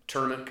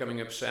tournament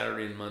coming up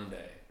Saturday and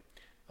Monday.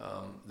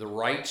 The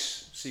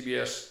rights,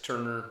 CBS,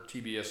 Turner,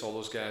 TBS, all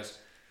those guys,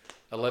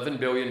 $11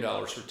 billion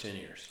for 10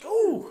 years.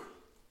 Ooh.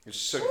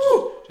 Just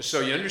so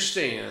you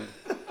understand,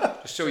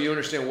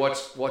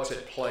 what's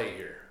at play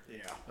here.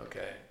 Yeah.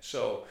 Okay.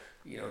 So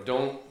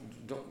don't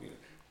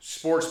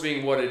sports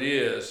being what it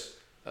is,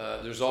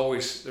 there's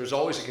always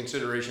a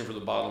consideration for the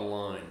bottom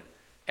line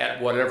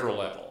at whatever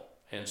level.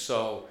 And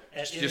so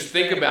just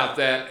think about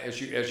that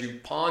as you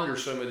ponder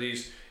some of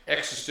these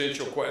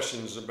existential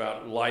questions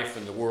about life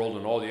and the world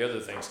and all the other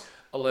things.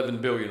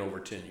 $11 billion over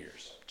 10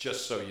 years,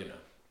 just so you know.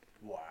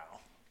 Wow.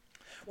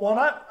 Well,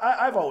 and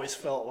I've always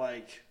felt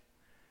like,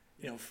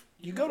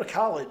 you go to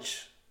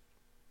college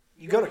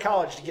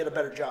to get a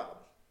better job.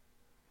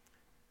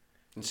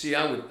 And see,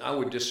 I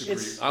would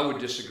disagree. I would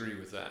disagree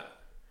with that.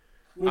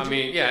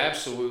 Yeah,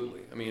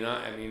 absolutely.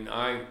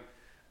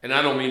 And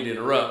I don't mean to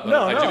interrupt, but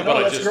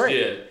I just great.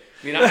 did.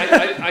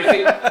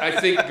 I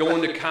think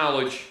going to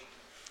college,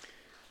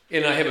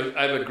 and I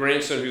have a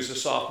grandson who's a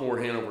sophomore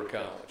at Hanover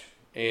College,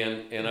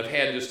 and I've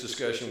had this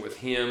discussion with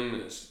him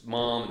and his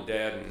mom and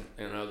dad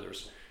and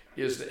others.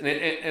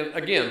 And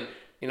again,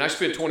 I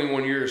spent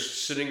 21 years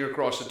sitting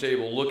across the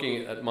table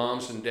looking at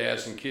moms and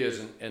dads and kids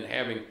and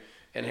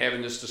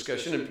having this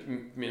discussion.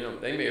 And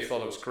they may have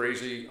thought it was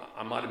crazy.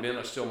 I might have been.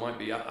 I still might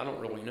be. I don't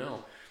really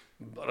know.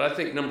 But I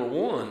think number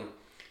one,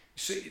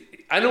 see,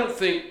 I don't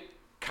think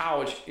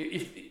college.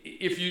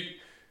 If you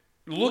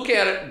look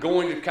at it,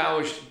 going to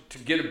college to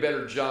get a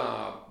better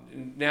job,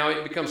 now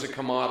it becomes a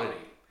commodity.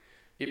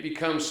 It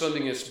becomes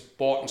something that's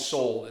bought and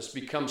sold. It's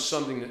become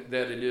something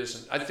that it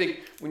isn't. I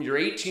think when you're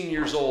 18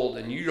 years old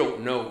and you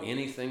don't know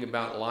anything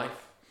about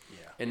life,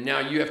 and now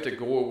you have to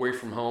go away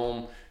from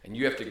home and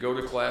you have to go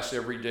to class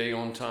every day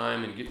on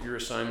time and get your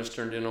assignments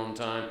turned in on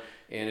time.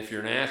 And if you're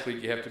an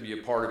athlete, you have to be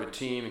a part of a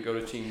team and go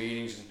to team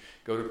meetings and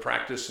go to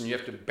practice, and you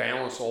have to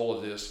balance all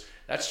of this.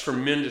 That's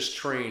tremendous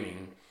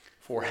training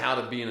for how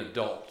to be an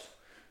adult.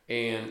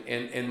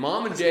 And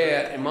mom and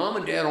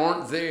dad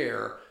aren't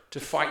there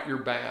to fight your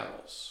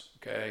battles.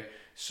 Okay,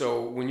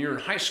 so when you're in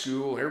high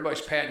school, everybody's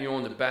patting you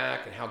on the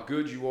back and how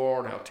good you are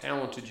and how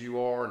talented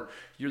you are, and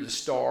you're the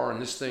star and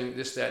this,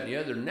 that, and the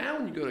other. Now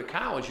when you go to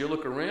college, you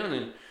look around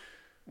and,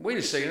 wait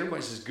a second,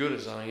 everybody's as good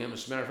as I am.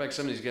 As a matter of fact,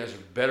 some of these guys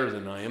are better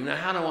than I am. Now,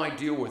 how do I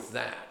deal with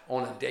that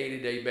on a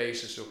day-to-day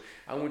basis? So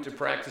I went to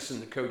practice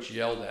and the coach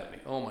yelled at me.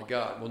 Oh my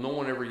God, well, no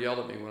one ever yelled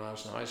at me when I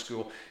was in high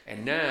school,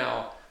 and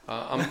now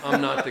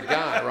I'm not the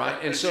guy, right?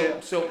 And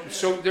so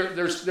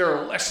there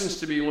are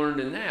lessons to be learned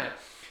in that.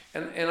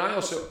 And I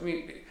also,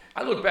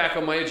 I look back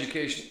on my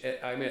education.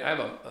 I have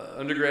an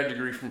undergrad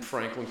degree from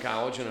Franklin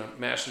College and a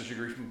master's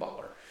degree from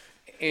Butler.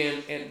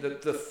 And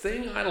the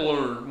thing I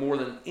learned more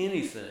than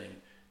anything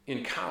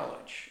in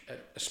college,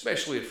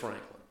 especially at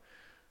Franklin,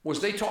 was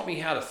they taught me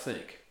how to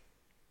think.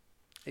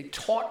 They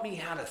taught me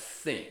how to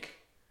think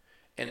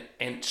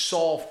and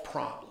solve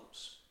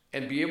problems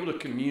and be able to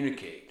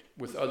communicate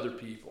with other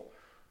people.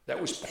 That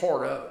was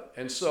part of it.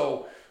 And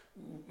so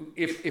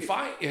if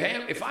I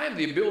have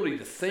the ability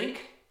to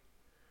think,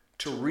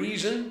 to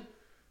reason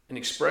and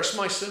express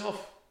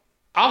myself,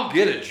 I'll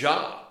get a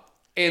job,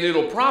 and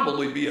it'll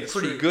probably be a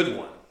pretty good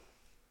one.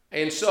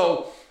 And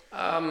so,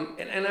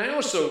 and I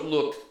also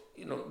looked,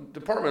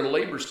 Department of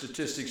Labor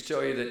statistics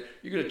tell you that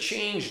you're going to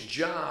change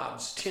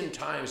jobs 10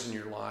 times in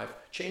your life,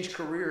 change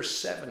careers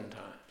 7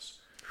 times.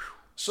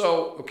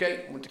 So,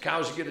 okay, went to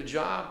college to get a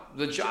job.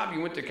 The job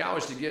you went to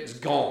college to get is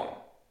gone.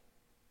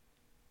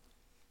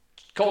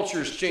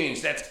 Culture's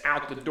changed. That's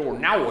out the door.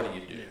 Now what do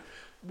you do?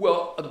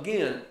 Well,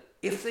 again,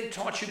 if they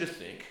taught you to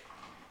think,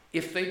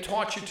 if they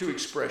taught you to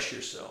express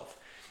yourself,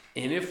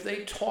 and if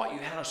they taught you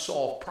how to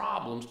solve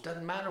problems,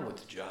 doesn't matter what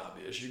the job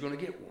is, you're going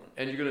to get one,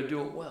 and you're going to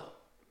do it well.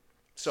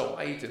 So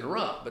I hate to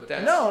interrupt, but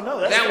that's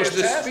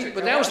fantastic.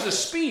 That was the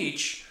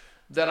speech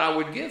that I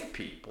would give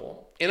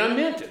people, and I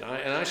meant it,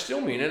 and I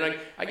still mean it.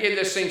 I gave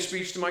that same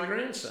speech to my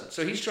grandson.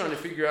 So he's trying to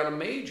figure out a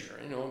major.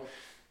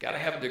 Got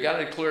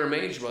to declare a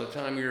major by the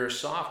time you're a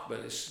sophomore,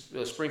 but it's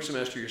the spring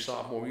semester of your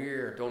sophomore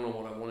year. Don't know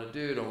what I want to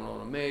do. Don't know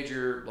a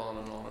major. Blah,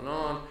 and on and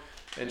on.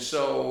 And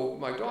so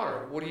my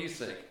daughter, what do you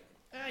think?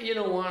 You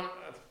know what?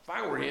 If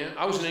I were him,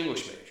 I was an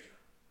English major.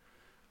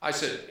 I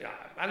said,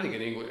 I think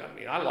in English.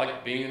 I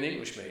like being an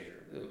English major.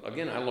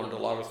 Again, I learned a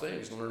lot of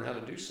things. Learned how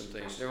to do some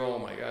things. Oh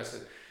my God! I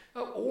said,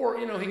 or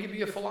he could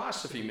be a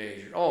philosophy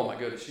major. Oh my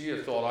goodness,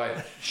 you thought I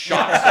had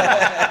shot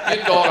someone.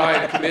 You thought I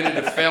had committed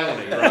a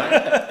felony,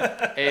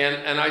 right?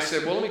 And I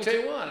said, well, let me tell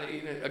you what.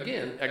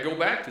 Again, I go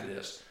back to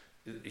this.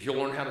 He'll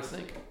learn how to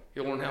think.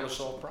 He'll learn how to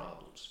solve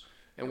problems.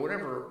 And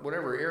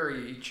whatever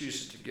area he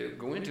chooses to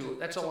go into,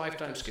 that's a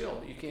lifetime skill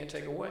that you can't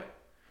take away.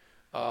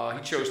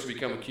 He chose to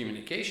become a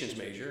communications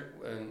major,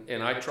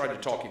 and I tried to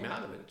talk him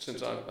out of it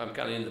since I'm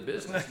kind of in the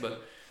business.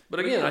 But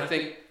again, I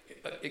think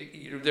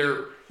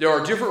there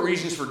are different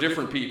reasons for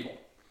different people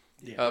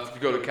to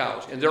go to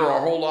college, and there are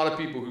a whole lot of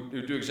people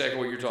who do exactly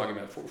what you're talking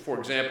about. For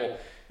example,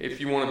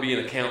 if you want to be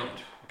an accountant,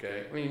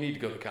 okay, you need to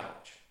go to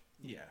college.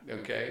 Yeah.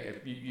 Okay.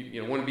 If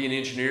you want to be an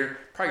engineer,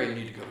 probably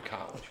need to go to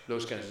college.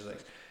 Those kinds of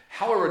things.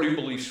 However, I do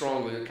believe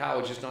strongly that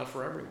college is not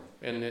for everyone,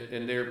 and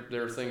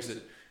there are things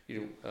that.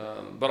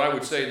 But I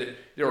would say that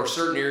there are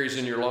certain areas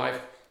in your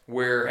life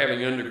where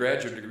having an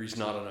undergraduate degree is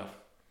not enough.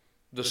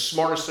 The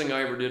smartest thing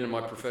I ever did in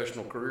my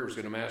professional career was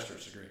get a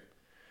master's degree,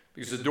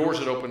 because the doors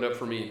that opened up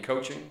for me in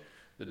coaching,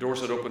 the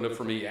doors that opened up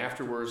for me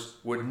afterwards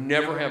would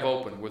never have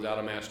opened without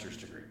a master's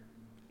degree.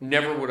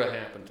 Never would have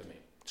happened to me.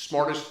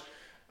 Smartest,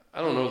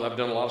 I don't know that I've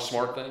done a lot of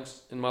smart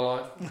things in my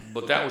life,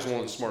 but that was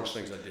one of the smartest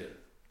things I did.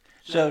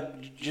 So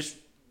just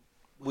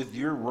with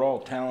your raw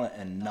talent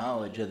and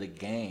knowledge of the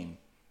game,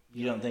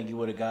 You don't think you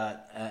would have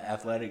got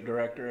athletic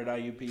director at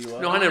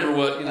IUPUI? No, I never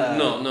was.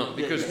 No,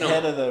 because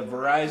head of the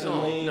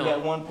Verizon League no.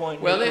 at one point.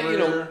 In Well,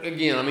 your career?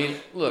 again, I mean,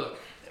 look,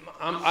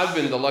 I've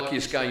been the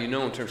luckiest guy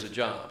in terms of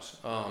jobs.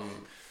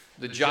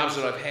 The jobs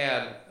that I've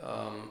had,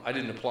 I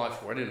didn't apply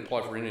for. I didn't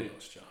apply for any of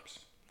those jobs.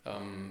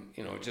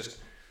 Just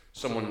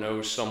someone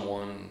knows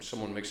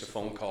someone makes a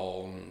phone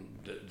call, and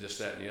this,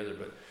 that, and the other.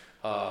 But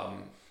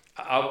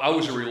I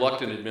was a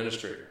reluctant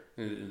administrator.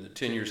 In the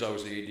 10 years I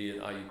was the AD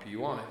at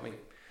IUPUI, I mean,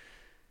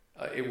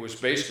 it was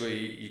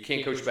basically, you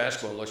can't coach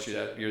basketball unless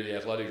you're the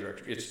athletic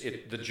director.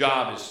 The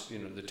job is,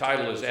 the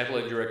title is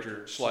athletic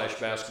director /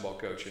 basketball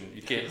coach, and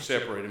you can't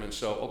separate them. And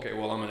so, okay,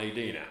 well, I'm an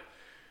AD now.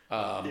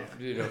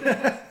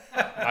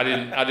 I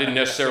didn't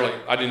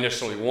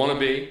necessarily want to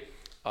be.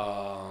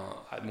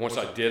 Once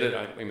I did it,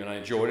 I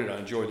enjoyed it. I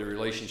enjoyed the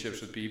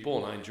relationships with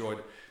people, and I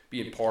enjoyed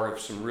being part of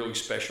some really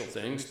special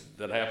things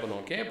that happened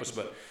on campus.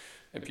 But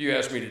if you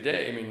ask me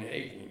today, I mean,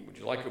 hey, would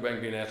you like to go back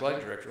and be an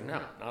athletic director? No,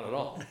 not at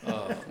all.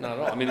 Not at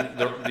all. I mean,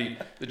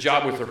 the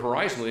job with the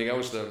Horizon League, I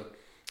was the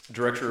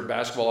director of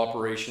basketball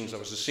operations. I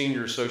was the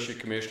senior associate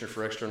commissioner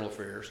for external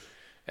affairs,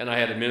 and I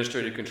had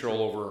administrative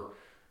control over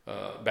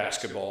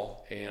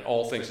basketball and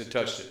all things that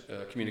touched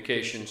it: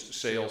 communications,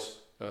 sales,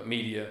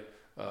 media,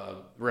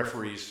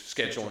 referees,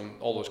 scheduling,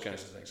 all those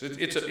kinds of things.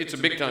 It's a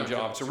big time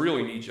job. It's a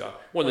really neat job.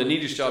 One of the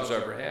neatest jobs I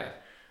ever had.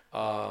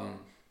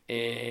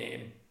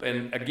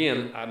 And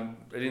again, I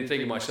didn't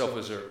think of myself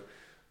as a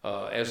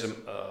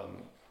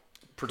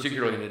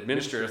particularly an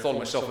administrator. I thought of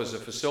myself as a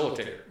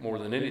facilitator more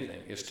than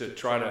anything. Is to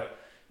try to,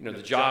 the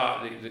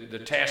job, the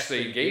task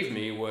they gave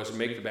me was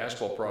make the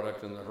basketball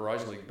product in the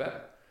Horizon League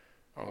better.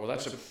 Well,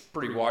 that's a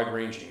pretty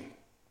wide-ranging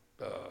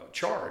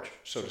charge,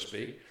 so to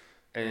speak.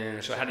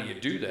 And so how do you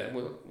do that?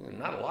 Well,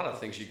 not a lot of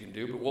things you can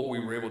do, but what we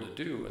were able to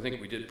do, I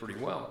think we did pretty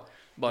well.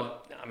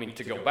 But I mean,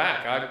 to go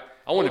back,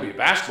 I wanted to be a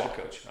basketball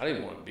coach. I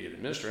didn't want to be an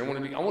administrator. I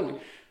wanted to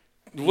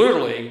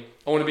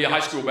be a high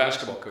school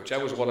basketball coach.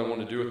 That was what I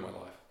wanted to do with my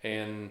life.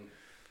 And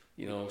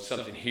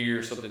something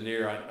here, something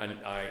there.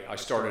 I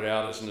started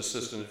out as an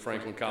assistant at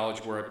Franklin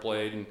College, where I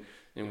played,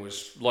 and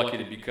was lucky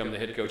to become the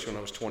head coach when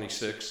I was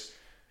 26,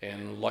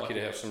 and lucky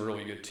to have some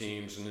really good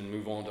teams, and then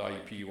move on to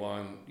IUPUI,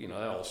 and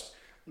that else.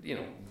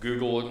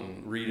 Google it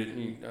and read it.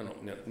 And I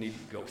don't need to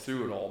go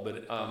through it all,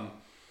 but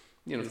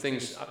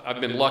things. I've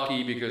been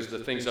lucky because the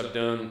things I've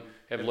done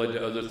have led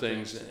to other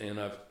things, and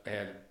I've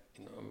had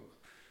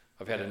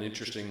an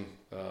interesting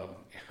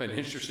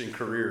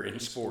career in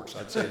sports.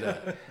 I'd say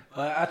that.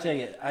 Well, I tell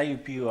you,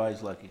 IUPUI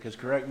is lucky because,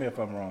 correct me if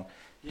I'm wrong,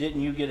 didn't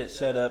you get it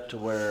set up to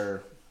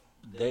where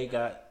you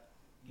got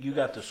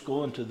the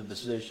school into the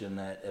position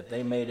that if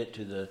they made it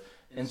to the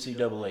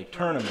NCAA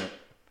tournament,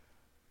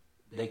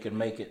 they could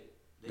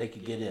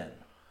get in?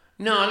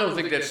 No, I don't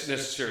think that's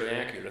necessarily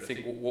accurate. I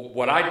think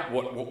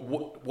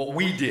what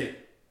we did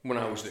when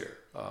I was there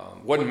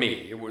wasn't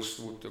me. It was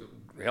with the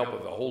help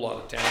of a whole lot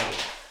of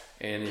talented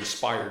and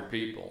inspired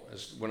people.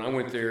 When I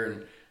went there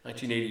in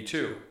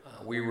 1982,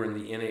 we were in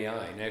the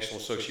NAI, National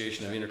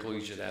Association of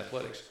Intercollegiate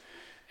Athletics,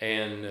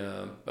 and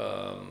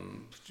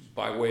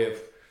by way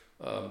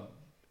of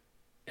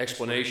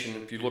explanation,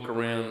 if you look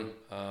around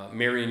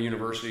Marian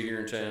University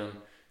here in town,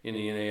 in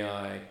the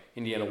NAI,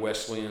 Indiana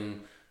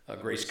Wesleyan,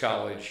 Grace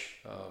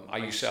College,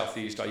 IU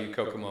Southeast, IU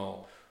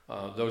Kokomo,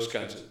 those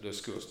kinds of those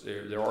schools.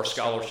 There are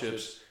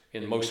scholarships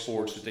in most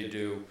sports that they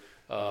do.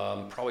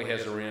 Probably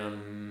has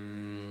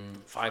around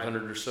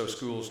 500 or so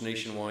schools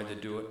nationwide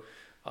that do it.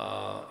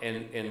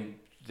 And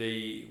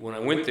when I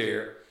went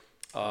there,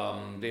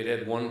 they'd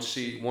had one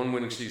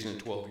winning season in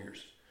 12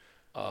 years.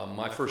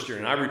 My first year,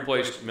 and I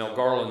replaced Mel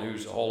Garland,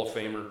 who's a Hall of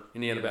Famer,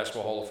 Indiana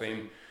Basketball Hall of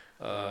Fame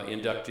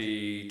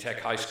inductee, Tech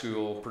High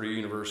School, Purdue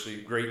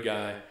University, great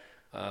guy.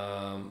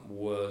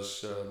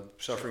 Was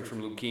suffering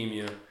from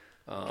leukemia,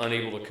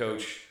 unable to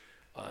coach,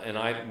 and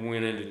I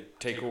went in to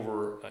take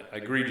over. I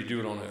agreed to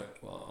do it on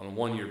a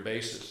 1-year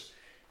basis,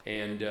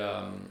 and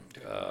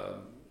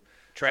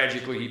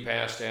tragically he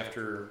passed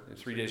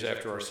 3 days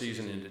after our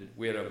season ended.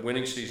 We had a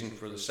winning season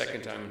for the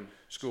second time in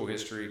school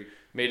history,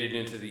 made it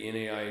into the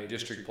NAIA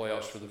district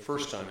playoffs for the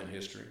first time in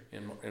history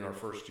in our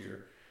first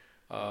year,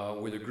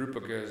 with a group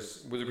of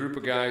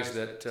guys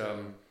that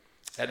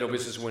had no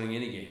business winning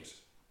any games.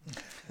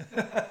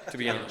 To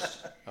be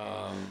honest,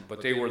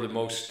 but they were the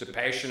most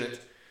passionate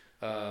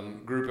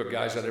group of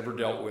guys I'd ever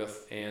dealt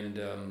with,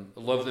 and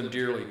love them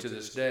dearly to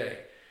this day.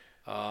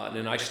 And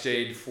then I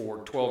stayed for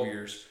 12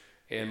 years,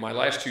 and my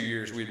last 2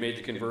 years we'd made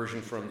the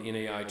conversion from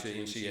NAI to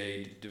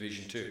NCAA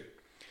Division II,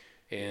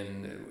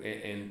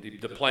 and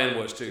the plan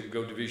was to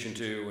go Division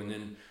II and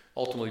then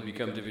ultimately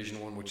become Division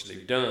I, which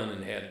they've done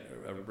and had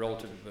a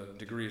relative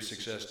degree of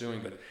success doing.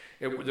 But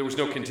there was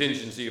no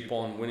contingency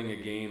upon winning a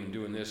game and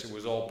doing this. It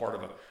was all part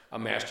of a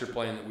master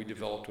plan that we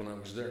developed when I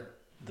was there.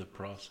 The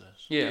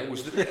process. Yeah, it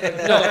was.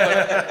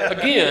 But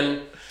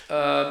again,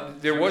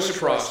 there was a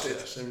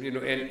process,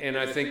 and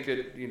I think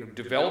that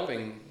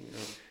developing,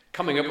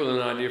 coming up with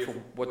an idea for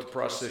what the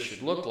process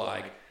should look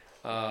like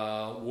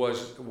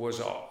was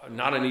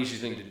not an easy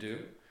thing to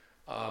do.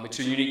 It's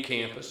a unique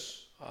campus.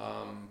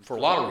 for a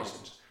lot of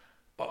reasons.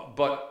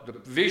 But the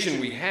vision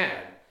we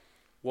had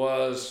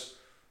was,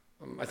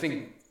 I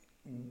think,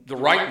 the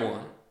right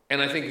one,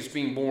 and I think it's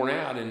being borne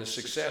out in the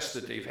success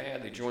that they've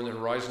had. They joined the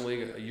Horizon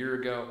League a year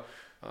ago.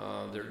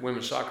 Their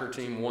women's soccer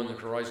team won the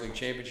Horizon League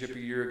championship a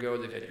year ago.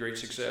 They've had great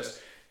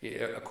success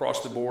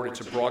across the board.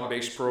 It's a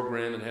broad-based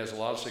program and has a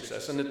lot of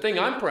success. And the thing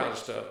I'm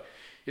proudest of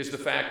is the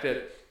fact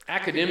that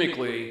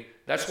academically,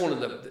 that's one of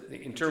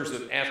the, in terms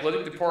of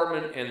athletic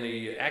department and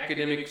the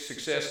academic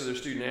success of their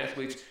student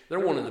athletes, they're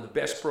one of the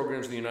best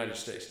programs in the United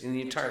States, in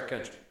the entire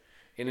country.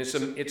 And it's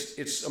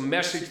a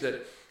message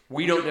that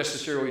we don't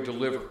necessarily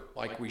deliver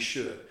like we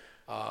should.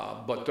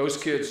 But those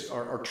kids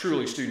are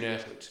truly student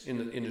athletes in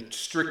the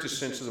strictest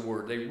sense of the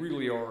word. They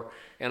really are.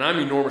 And I'm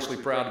enormously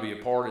proud to be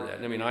a part of that.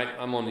 And I mean,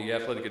 I'm on the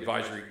athletic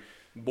advisory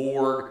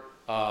board.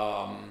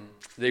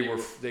 They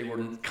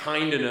were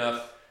kind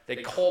enough. They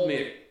called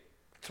me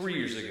 3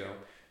 years ago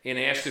and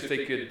asked if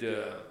they could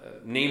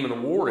name an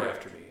award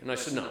after me. And I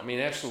said, no, I mean,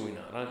 absolutely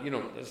not.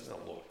 That's no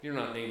look. You're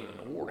not naming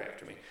an award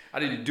after me. I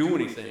didn't do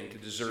anything to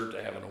deserve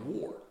to have an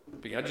award.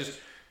 I just,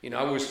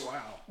 I was,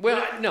 wow.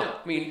 Well, no,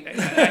 I mean,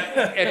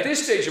 at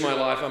this stage of my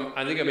life,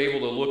 I think I'm able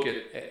to look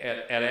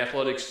at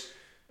athletics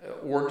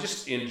or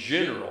just in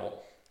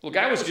general. Look,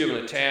 I was given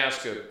a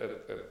task of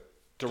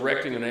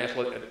directing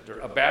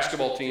a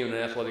basketball team in an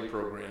athletic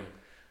program,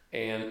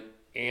 and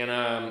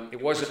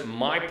it wasn't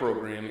my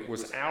program, it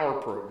was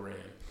our program.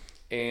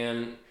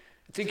 And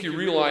I think you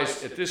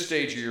realize at this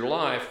stage of your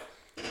life,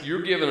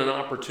 you're given an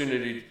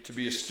opportunity to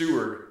be a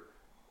steward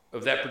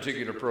of that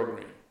particular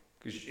program.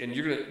 And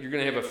you're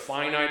gonna have a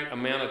finite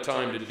amount of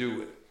time to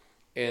do it.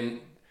 And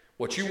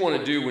what you want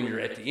to do when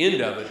you're at the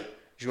end of it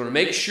is you want to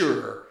make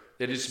sure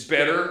that it's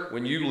better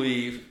when you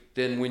leave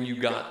than when you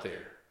got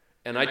there.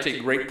 And I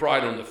take great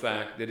pride on the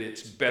fact that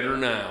it's better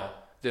now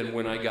than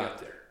when I got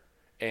there.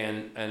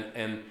 And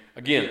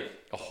again,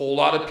 a whole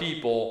lot of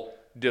people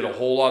did a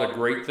whole lot of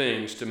great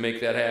things to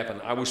make that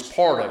happen. I was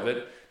part of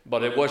it,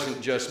 but it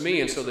wasn't just me,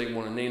 and so they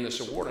want to name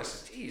this award. I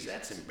said, geez,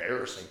 that's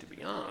embarrassing, to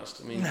be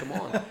honest. I mean, come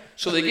on.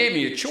 So they gave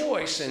me a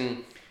choice,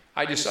 and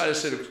I decided,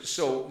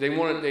 so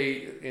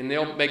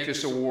they'll make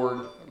this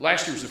award.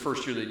 Last year was the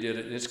first year they did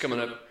it, and it's coming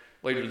up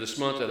later this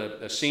month at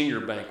a senior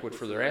banquet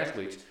for their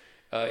athletes.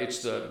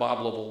 It's the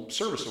Bob Lovell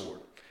Service Award,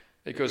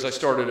 because I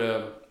started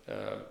a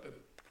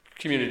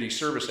community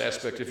service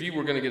aspect. If you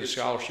were going to get a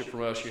scholarship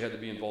from us, you had to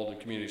be involved in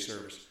community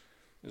service.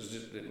 There's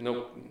just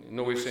no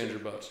ifs, ands, or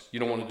buts.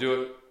 You don't want to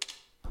do it,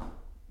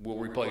 we'll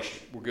replace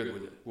you. We're good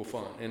with it. We'll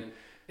fund. And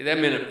that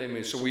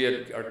meant, so we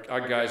had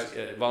our guys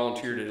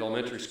volunteered at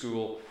elementary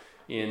school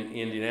in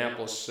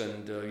Indianapolis,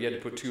 and you had to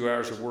put 2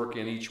 hours of work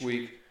in each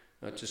week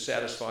to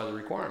satisfy the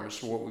requirements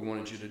for what we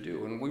wanted you to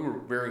do. And we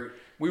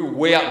were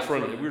way out in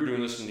front of it. We were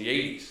doing this in the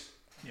 80s,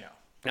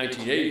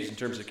 1980s, in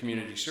terms of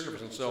community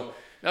service. And so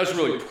I was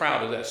really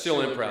proud of that.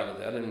 Still am proud of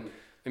that, and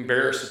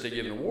embarrassed that they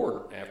give an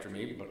award after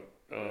me, but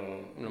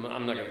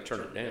I'm not going to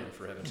turn it down,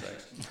 for heaven's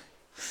sakes.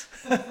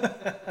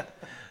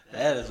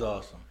 That is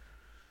awesome.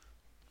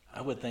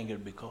 I would think it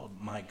would be called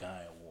My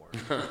Guy Award.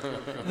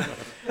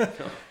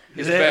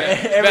 It's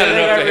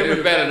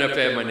bad enough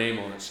to have my name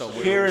on it. So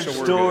hearing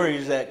we're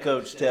stories that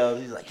Coach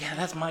tells, he's like, yeah,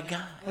 that's my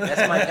guy.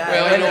 That's my guy.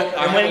 Well,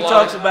 and when he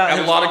talks about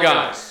a lot of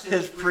guys,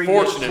 his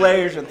previous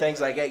players and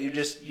things like that, you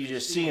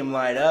just see him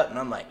light up, and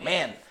I'm like,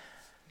 man,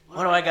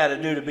 what do I got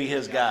to do to be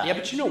his guy? Yeah,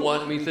 but you know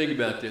what? I mean, think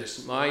about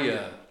this. My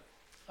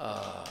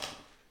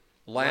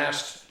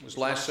last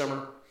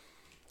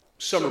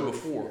summer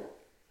before,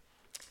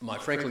 my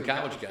Franklin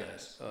College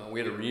guys, we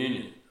had a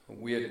reunion.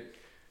 We had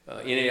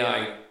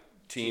NAI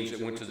teams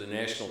that went to the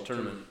national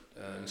tournament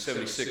in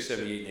 76,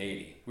 78, and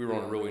 80. We were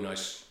on a really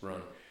nice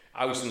run.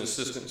 I was an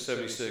assistant in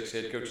 76,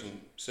 head coach in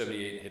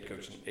 78, head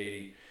coach in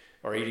 80.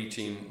 Our 80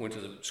 team went to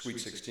the Sweet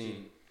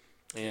 16.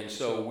 And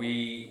so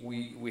we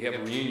have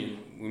a reunion.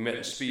 We met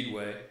in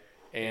Speedway,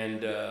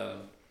 and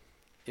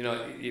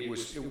it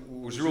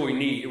was really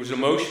neat. It was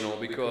emotional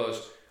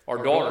because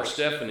our daughter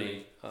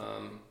Stephanie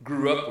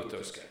grew up with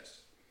those guys.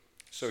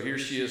 So here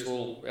she is, a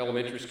little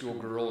elementary school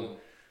girl, and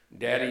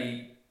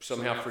Daddy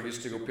somehow forgets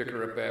to go pick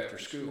her up after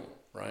school,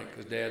 right?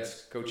 Because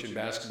Dad's coaching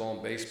basketball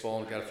and baseball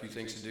and got a few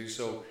things to do.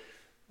 So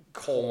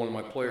call one of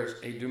my players,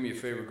 hey, do me a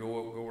favor,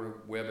 go over to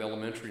Webb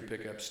Elementary and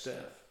pick up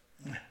Steph.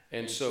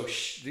 And so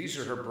these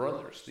are her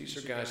brothers. These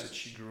are guys that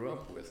she grew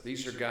up with.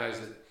 These are guys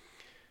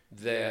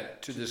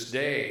that to this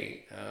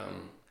day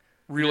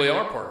really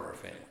are part of our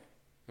family.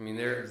 I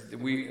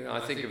mean, I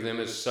think of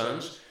them as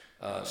sons.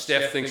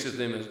 Steph thinks of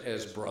them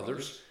as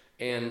brothers.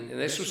 And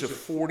this was a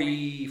 40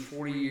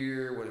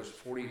 year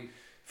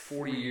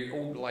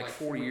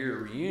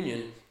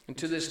reunion. And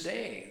to this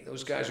day,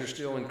 those guys are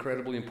still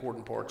incredibly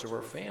important parts of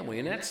our family.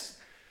 And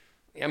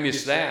I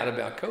miss that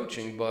about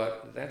coaching,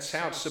 but that's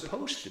how it's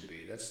supposed to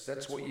be.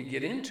 That's what you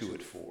get into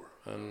it for.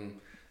 And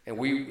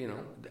we,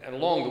 and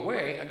along the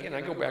way, again,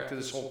 I go back to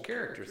this whole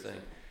character thing.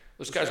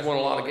 Those guys won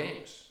a lot of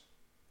games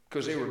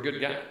because they were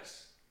good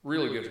guys,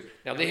 really good.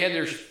 Now, they had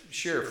their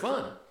share of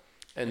fun,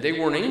 and they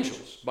weren't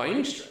angels by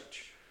any stretch.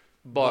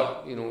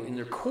 But, in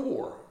their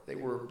core, They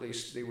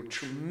were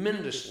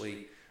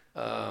tremendously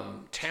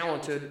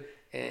talented,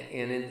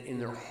 and in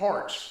their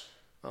hearts,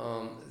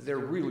 they're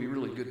really,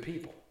 really good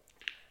people.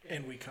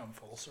 And we come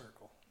full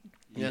circle.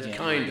 Yeah,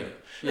 kind of.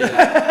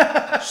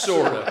 Yeah,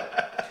 sort of.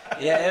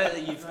 Yeah,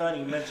 it's funny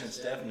you mentioned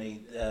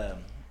Stephanie. A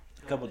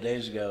couple of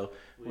days ago,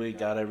 we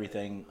got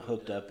everything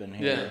hooked up in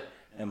here,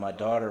 and my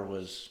daughter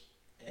was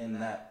in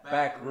that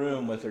back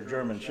room with her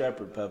German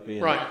Shepherd puppy,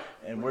 and, Right.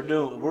 and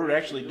we're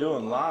actually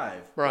doing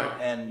live, Right.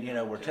 And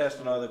we're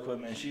testing all the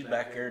equipment, and she's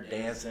back there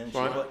dancing,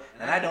 Right.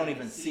 and I don't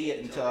even see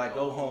it until I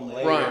go home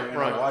later Right, and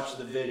right. I watch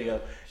the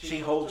video. She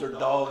holds her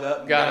dog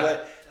up, and, Got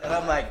it. and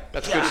I'm like,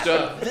 That's good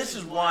stuff. This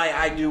is why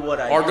I do what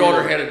I Our do.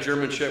 daughter had a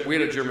German Shepherd. We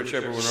had a German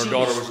Shepherd when our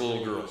daughter was a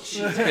little girl. She's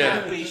Yeah.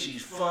 happy,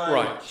 she's fun,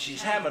 Right.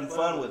 she's having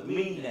fun with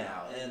me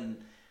now,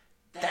 and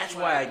that's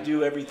why I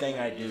do everything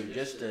I do,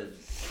 just to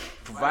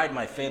provide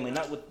my family,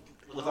 not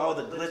with all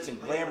the glitz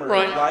and glamour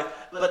Right. of life,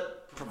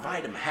 but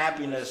provide them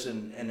happiness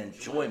and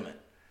enjoyment.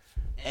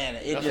 And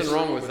it Nothing just,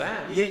 wrong with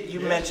that. You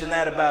mentioned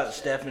that about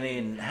Stephanie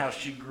and how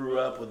she grew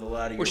up with a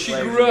lot of your Well, she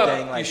players grew and up.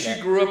 things like She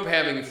that. grew up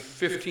having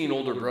 15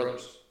 older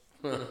brothers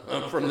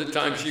from the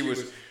time she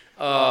was.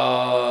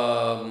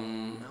 How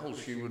old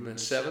she would have been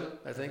 7,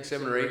 I think,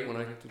 7 or 8 when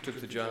I took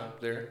the job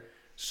there.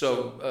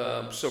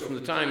 So, so from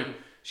the time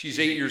she's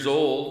 8 years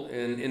old,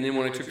 and then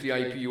when I took the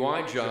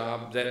IUPUI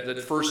job, that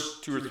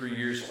first 2 or 3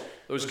 years,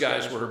 those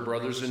guys were her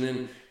brothers, and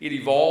then it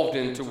evolved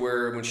into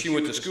where when she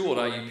went to school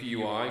at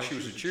IUPUI, she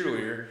was a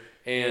cheerleader,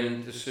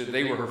 and so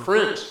they were her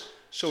friends.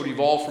 So it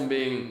evolved from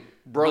being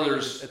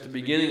brothers at the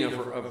beginning of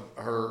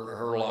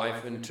her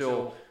life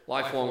until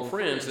lifelong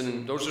friends,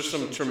 and those are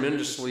some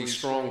tremendously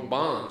strong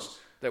bonds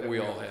that we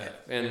all have,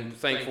 and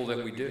thankful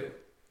that we do.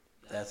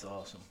 That's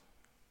awesome.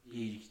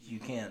 You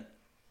can't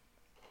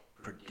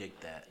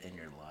predict that in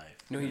your life.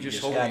 No, you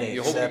just gotta hope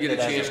you accept get a it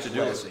as chance to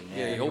do it. blessing,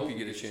 Yeah, you hope you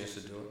get a chance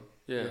to do it.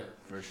 Yeah.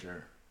 For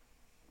sure.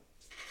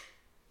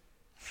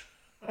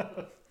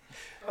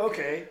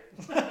 Okay.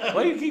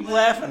 Why do you keep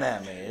laughing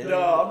at me? No,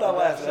 I'm not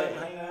laughing at Something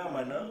you. hanging out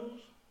my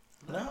nose?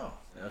 No.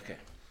 Okay.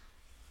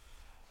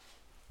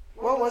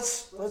 Well,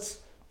 let's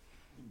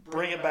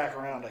bring it back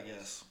around, I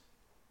guess.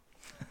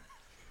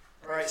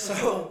 All right,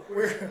 so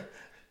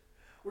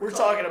we're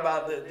talking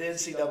about the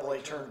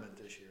NCAA tournament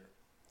this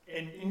year,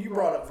 and you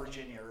brought up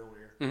Virginia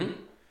earlier. Mm-hmm.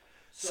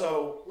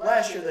 So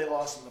last year they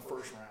lost in the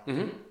first round.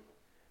 Mm-hmm.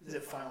 Is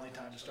it finally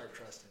time to start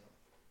trusting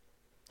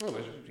them?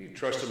 Well, you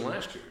trust them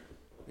last year.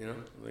 You know,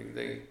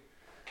 they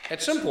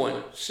at some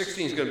point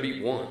 16 is going to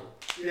beat 1.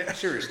 Yeah.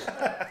 Seriously.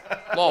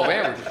 Law of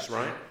averages,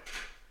 right?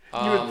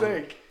 You would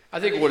think. I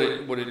think what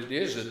it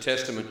is a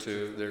testament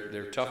to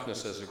their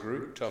toughness as a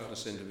group,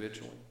 toughness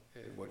individually,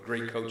 what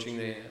great coaching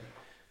they have,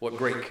 what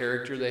great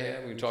character they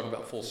have. When you talk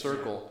about full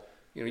circle,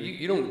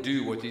 you don't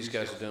do what these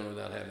guys have done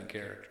without having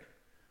character.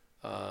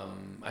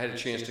 I had a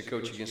chance to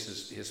coach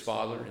against his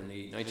father in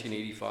the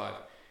 1985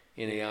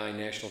 NAI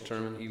national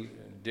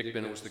tournament. Dick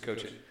Bennett was the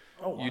coach at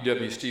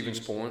UW Stevens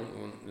Point,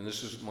 and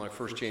this was my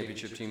first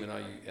championship team at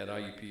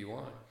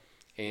IUPUI.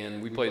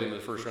 And we played them in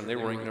the first round. They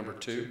were ranked number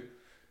 2.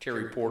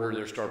 Terry Porter,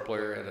 their star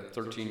player, had a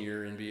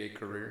 13-year NBA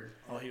career.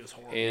 Oh, he was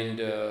horrible. And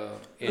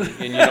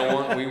you know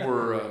what? We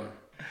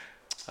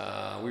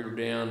were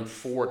down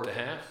 4 at the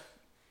half,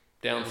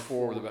 down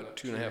 4 with about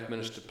 2.5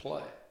 minutes to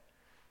play.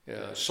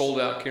 Sold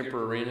out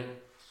Kemper Arena,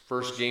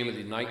 first game of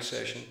the night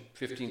session,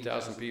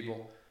 15,000 people.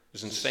 It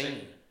was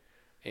insane.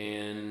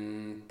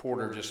 And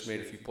Porter just made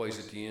a few plays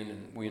at the end,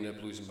 and we ended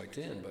up losing by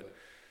 10. But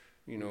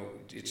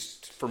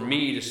it's for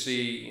me to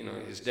see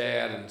his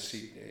dad and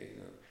see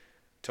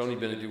Tony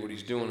Bennett do what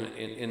he's doing,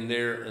 and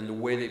the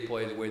way they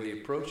play, the way they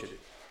approach it.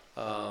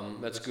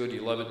 That's good.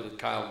 You love it. The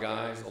Kyle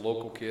Guys, a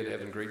local kid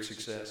having great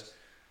success.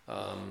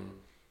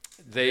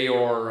 They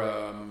are.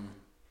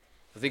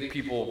 I think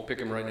people pick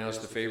them right now as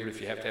the favorite. If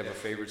you have to have a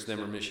favorite, it's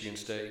them or Michigan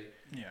State.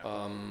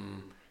 Yeah.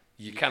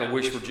 You kind of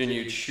wish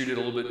Virginia would shoot it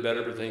a little bit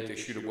better, but I think they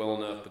shoot it well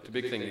enough. But the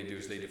big thing they do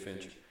is they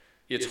defend you.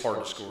 It's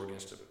hard to score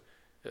against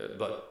them.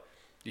 But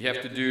you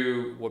have to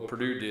do what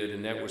Purdue did,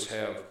 and that was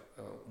have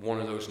one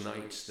of those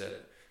nights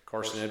that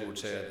Carson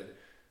Edwards had.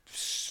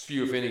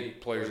 Few, if any,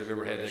 players have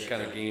ever had that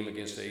kind of game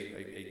against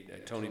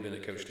a Tony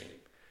Bennett coach team.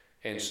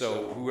 And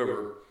so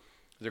whoever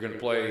they're going to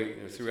play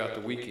throughout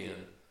the weekend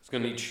is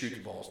going to need to shoot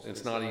the balls. And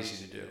it's not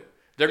easy to do.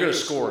 They're going to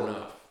score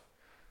enough.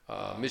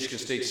 Michigan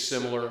State's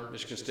similar.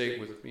 Michigan State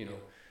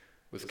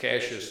with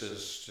Cassius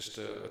is just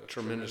a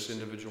tremendous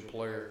individual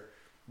player.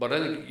 But I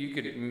think you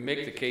could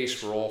make the case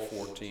for all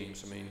 4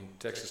 teams. I mean,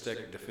 Texas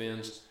Tech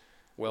defends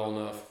well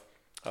enough.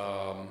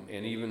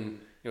 And even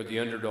the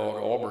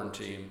underdog Auburn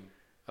team,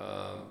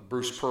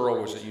 Bruce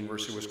Pearl was at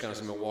University of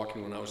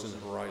Wisconsin-Milwaukee when I was in the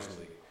Horizon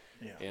League.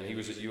 Yeah. And he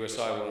was at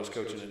USI when I was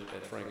coaching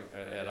at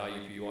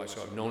IUPUI,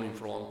 so I've known him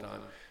for a long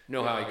time.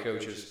 Know how he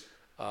coaches.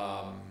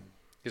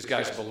 His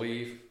guys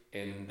believe,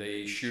 and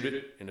they shoot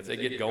it, and if they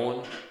get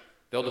going,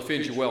 they'll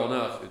defend you well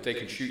enough that they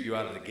can shoot you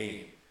out of the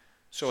game.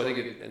 So I think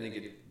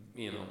it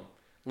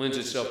lends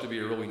itself to be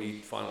a really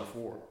neat Final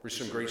Four. There's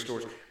some great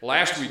stories.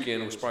 Last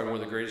weekend was probably one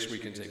of the greatest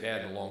weekends they've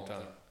had in a long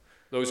time.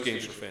 Those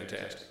games were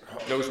fantastic.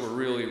 Those were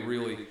really,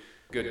 really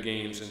good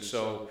games, and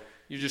so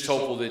you're just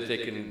hopeful that they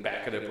can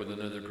back it up with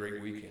another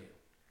great weekend.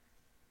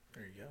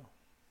 There you go.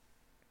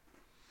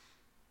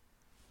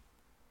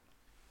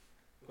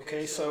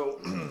 Okay, so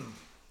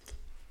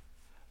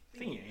I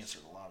think you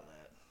answered a lot of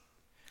that.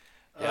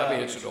 Yeah, I've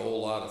answered a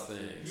whole lot of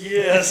things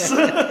Yes.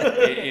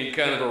 in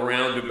kind of a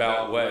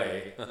roundabout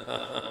way.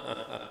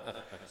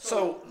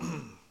 So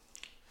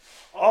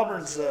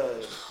Auburn's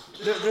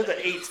they're the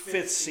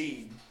 5th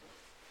seed,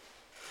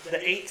 the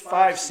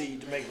 5th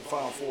seed to make the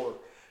Final Four.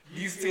 Do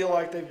you feel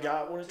like they've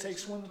got what it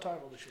takes to win the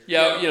title this year?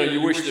 Yeah,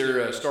 you wish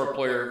their star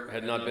player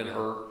had not been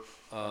hurt,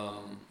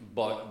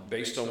 but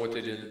based on what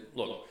they did,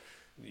 look,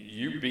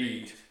 you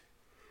beat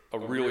a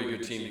really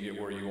good team to get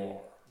where you are.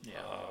 Yeah.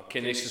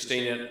 Can they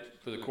sustain it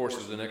for the course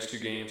of the next 2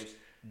 games?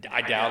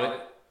 I doubt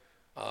it.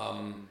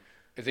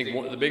 I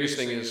think the biggest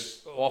thing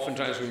is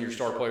oftentimes when your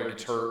star player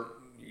gets hurt,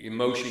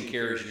 emotion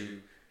carries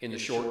you in the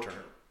short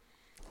term.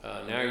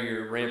 Now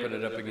you're ramping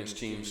it up against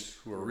teams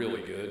who are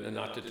really good, and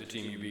not that the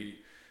team you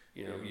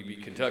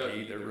beat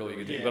Kentucky, they're a really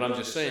good team. But I'm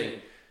just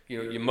saying,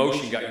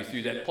 emotion got you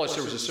through that. Plus,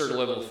 there was a certain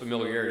level of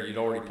familiarity. You'd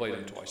already played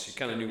them twice. You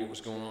kind of knew what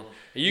was going on.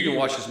 And you can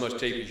watch as much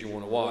tape as you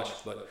want to watch,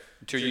 but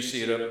until you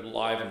see it up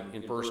live and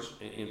in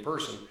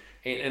person.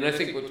 And I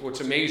think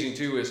what's amazing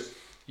too is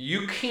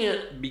you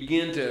can't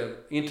begin to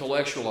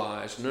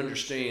intellectualize and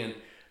understand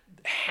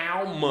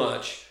how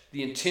much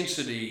the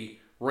intensity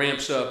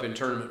ramps up in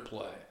tournament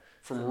play.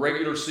 From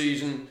regular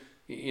season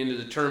into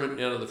the tournament,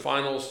 into the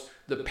finals,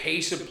 the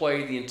pace of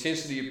play, the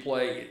intensity of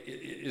play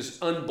is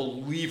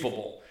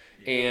unbelievable.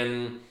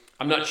 And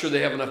I'm not sure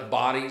they have enough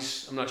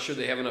bodies. I'm not sure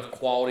they have enough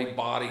quality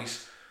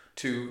bodies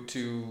to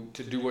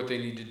do what they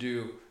need to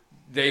do.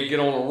 They get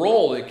on a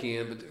roll, they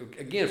can, but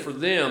again, for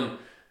them,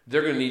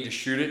 they're going to need to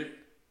shoot it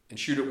and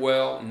shoot it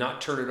well,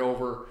 not turn it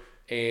over.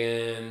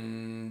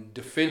 And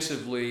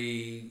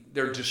defensively,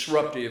 they're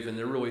disruptive, and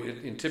they're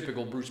really in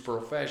typical Bruce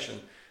Pearl fashion.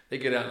 They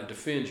get out and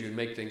defend you and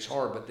make things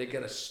hard, but they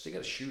got to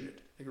shoot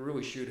it. They can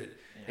really shoot it.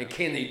 Yeah. And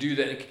can they do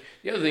that? And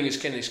the other thing is,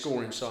 can they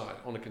score inside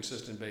on a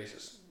consistent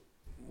basis?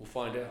 We'll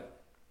find out.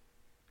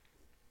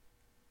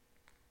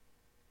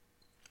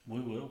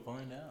 We will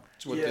find out.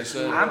 That's what they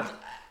said.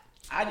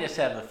 I just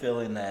have a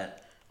feeling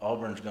that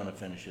Auburn's going to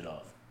finish it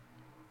off.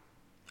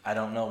 I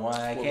don't know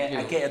why. I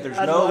can't. There's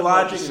no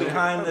logic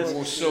behind this.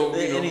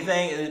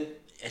 Anything.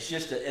 It's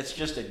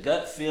just a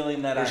gut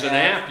feeling that there's an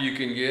app you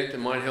can get that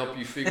might help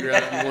you figure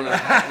out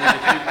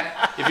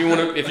if you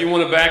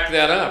want to back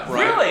that up,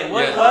 right? Really?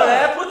 What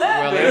app would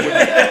that be?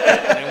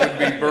 That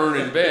would be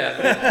burning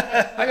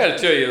bad. I got to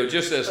tell you,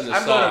 just as an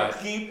aside, I'm going to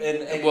keep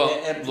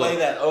and play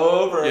that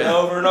over and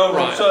over and over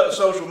on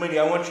social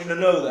media. I want you to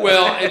know that.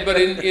 Well, but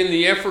in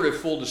the effort of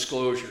full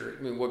disclosure,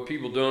 I mean, what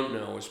people don't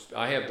know is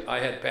I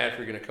had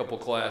Patrick in a couple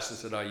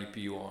classes at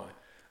IUPUI.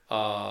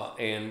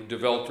 And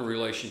developed a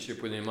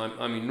relationship with him.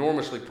 I'm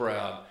enormously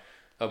proud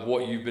of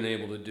what you've been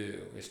able to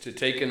do. Is to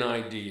take an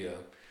idea,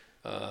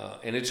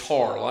 and it's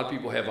hard. A lot of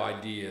people have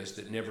ideas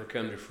that never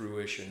come to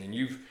fruition, and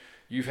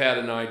you've had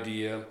an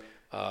idea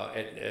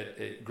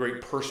at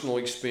great personal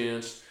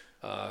expense,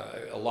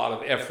 a lot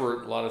of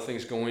effort, a lot of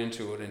things go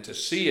into it, and to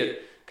see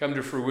it come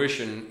to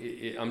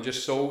fruition, I'm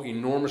just so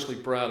enormously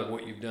proud of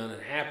what you've done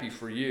and happy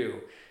for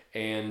you.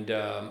 And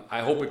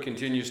I hope it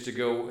continues to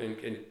go and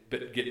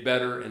get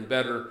better and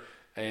better.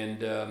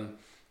 And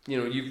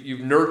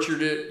you've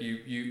nurtured it.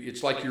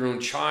 It's like your own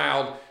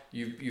child.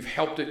 You've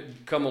helped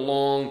it come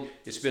along.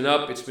 It's been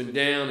up, it's been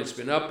down, it's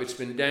been up, it's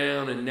been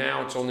down, and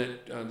now it's on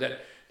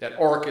that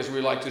arc, as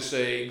we like to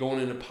say, going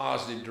in a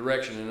positive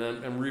direction.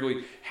 And I'm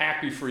really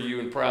happy for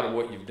you and proud of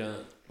what you've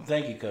done.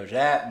 Thank you, Coach.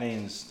 That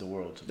means the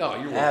world to me. No,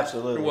 you're welcome.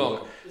 Absolutely. You're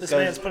welcome. This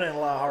man's put in a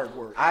lot of hard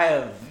work. I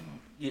have,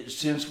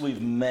 since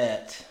we've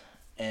met.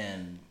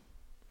 And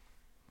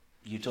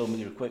you told me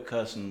you were quit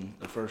cussing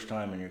the first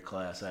time in your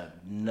class. I have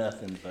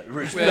nothing but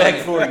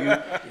respect for you.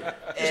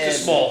 It's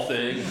a small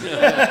thing.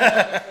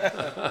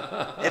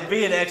 And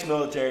being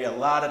ex-military, a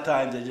lot of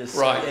times it just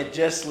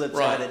slips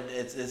out.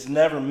 It's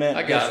never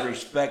meant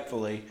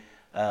disrespectfully,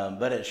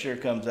 but it sure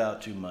comes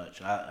out too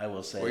much. I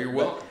will say. Well, you're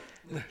welcome.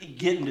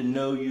 Getting to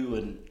know you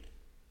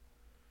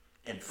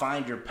and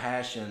find your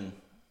passion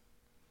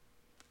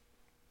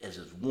is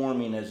as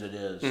warming as it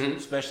is,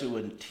 especially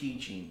when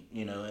teaching,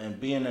 and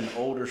being an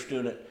older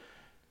student,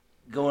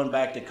 going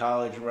back to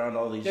college around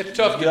all these it's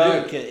tough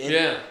young to do.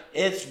 kids.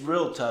 It's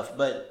real tough,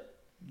 but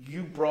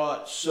you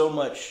brought so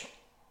much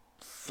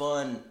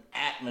fun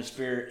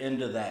atmosphere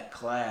into that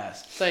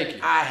class. Thank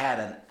you. I had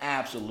an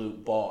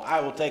absolute ball.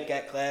 I will take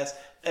that class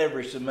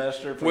every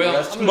semester for the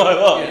rest of my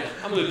life.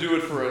 Yeah, I'm going to do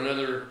it for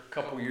another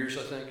couple of years,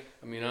 I think.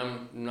 I mean,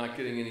 I'm not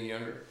getting any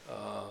younger.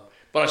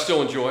 But I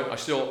still enjoy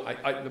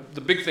it.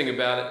 The big thing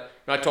about it,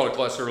 and I taught a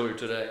class earlier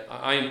today,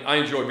 I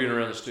enjoy being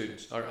around the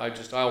students. I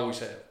always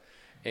have.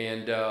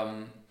 And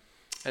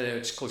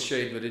it's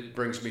cliched, but it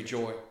brings me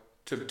joy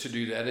to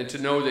do that. And to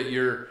know that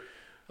you're,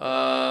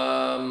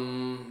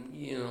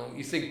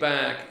 you think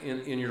back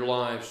in your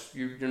lives,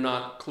 you're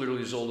not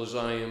clearly as old as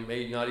I am,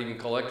 maybe not even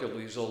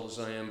collectively as old as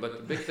I am. But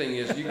the big thing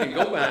is you can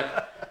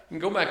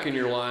go back in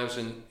your lives,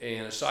 and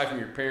aside from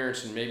your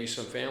parents and maybe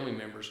some family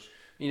members,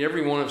 I mean,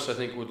 every one of us, I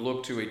think, would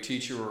look to a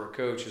teacher or a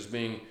coach as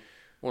being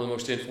one of the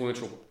most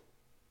influential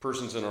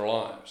persons in our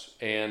lives.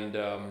 And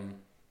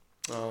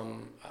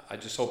I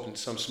just hope in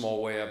some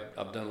small way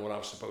I've done what I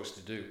was supposed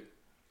to do.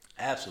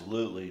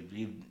 Absolutely.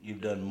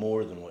 You've done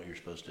more than what you're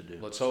supposed to do.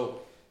 Let's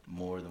hope.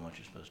 More than what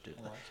you're supposed to do.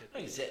 I like it.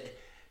 Like I said,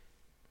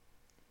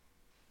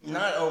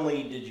 not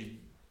only did you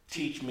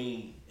teach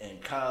me in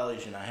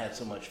college and I had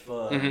so much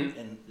fun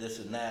and this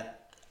and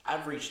that,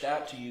 I've reached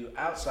out to you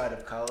outside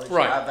of college.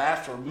 Right. I've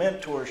asked for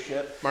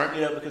mentorship,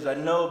 Right. Because I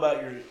know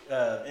about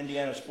your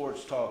Indiana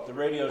Sports Talk, the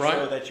radio Right.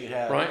 show that you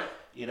have. Right.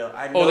 I know.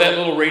 Oh, that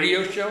little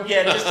radio show?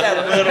 Yeah, just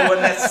that little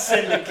one that's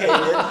syndicated,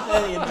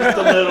 just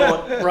a little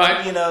one.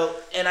 Right.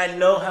 And I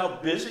know how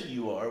busy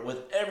you are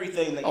with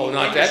everything that Oh, you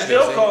not and that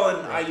you're still busy. calling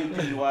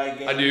IUPUI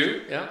games. I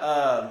do,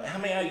 yeah. How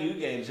many IU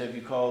games have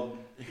you called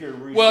here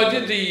recently? Well, I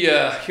did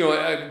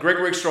the, Greg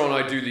Rakestraw and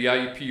I do the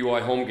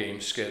IUPUI home game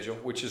schedule,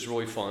 which is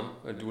really fun.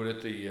 I do it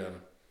at the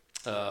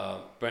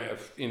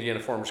Indiana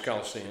Farmers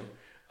Coliseum.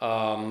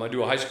 I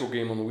do a high school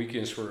game on the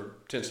weekends for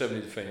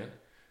 1070 The Fan,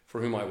 for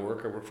whom I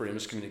work. I work for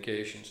Emmis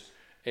Communications.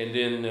 And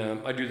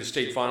then I do the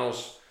state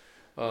finals,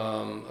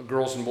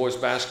 girls and boys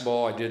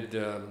basketball. I did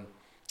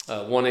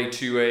 1A,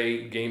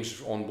 2A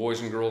games on boys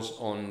and girls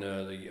on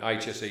the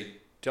IHS8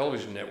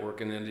 television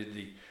network, and then did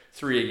the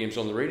 3A games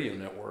on the radio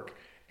network.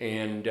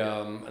 And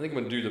I think I'm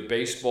going to do the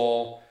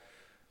baseball.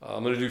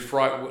 I'm going to do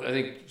Friday. I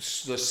think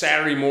the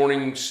Saturday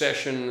morning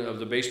session of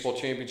the baseball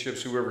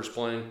championships, whoever's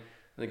playing.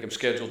 I think I'm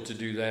scheduled to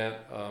do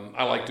that.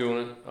 I like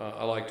doing it.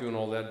 I like doing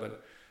all that.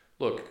 But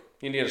look,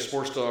 Indiana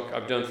Sports Talk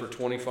I've done for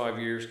 25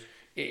 years.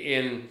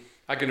 And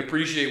I can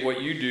appreciate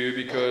what you do,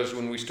 because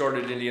when we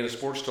started Indiana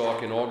Sports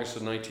Talk in August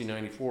of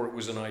 1994, it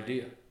was an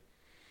idea.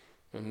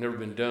 It's never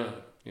been done.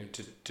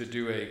 To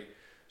do a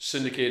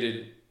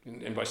syndicated,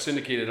 and by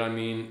syndicated I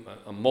mean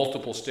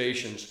multiple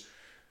stations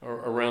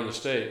around the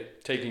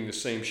state taking the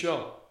same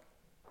show.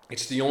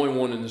 It's the only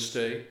one in the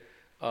state.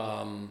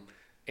 And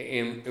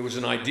it was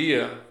an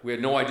idea. We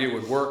had no idea it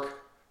would work.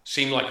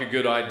 Seemed like a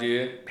good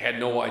idea. Had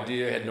no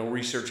idea, had no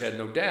research, had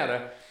no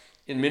data.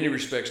 In many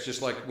respects,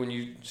 just like when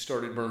you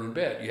started Burn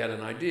Bet, you had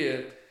an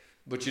idea,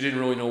 but you didn't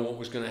really know what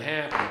was going to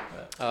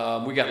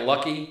happen. We got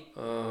lucky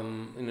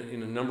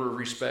in a number of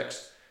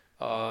respects,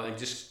 and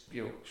just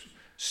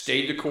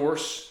stayed the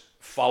course,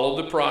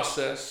 followed the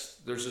process.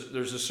 There's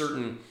a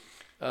certain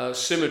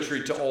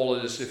symmetry to all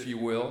of this, if you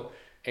will.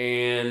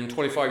 And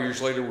 25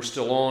 years later, we're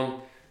still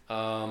on.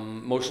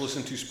 Most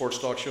listened to sports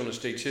talk show in the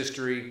state's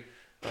history.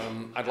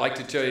 I'd like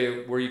to tell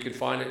you where you can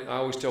find it. I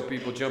always tell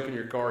people, jump in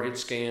your car, hit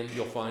scan,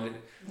 you'll find it.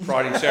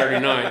 Friday and Saturday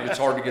night, it's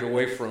hard to get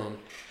away from.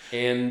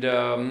 And,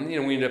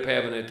 we end up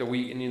having at the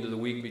end of the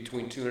week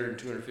between 200 and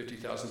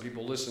 250,000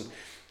 people listen.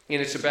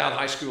 And it's about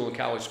high school and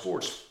college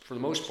sports for the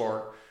most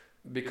part,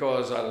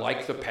 because I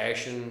like the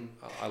passion.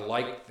 I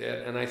like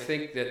that. And I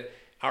think that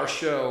our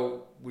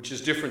show, which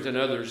is different than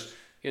others,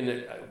 in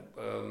that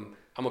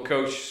I'm a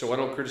coach, so I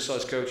don't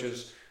criticize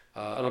coaches.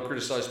 I don't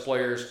criticize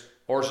players.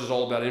 Ours is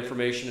all about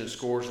information and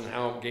scores and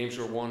how games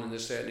are won and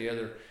this, that, and the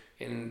other.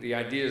 And the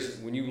idea is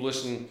when you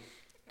listen,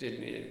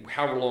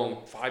 however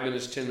long, 5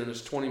 minutes, 10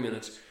 minutes, 20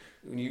 minutes,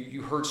 when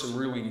you heard some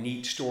really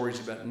neat stories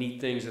about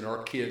neat things that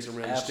our kids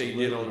around the state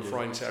did on a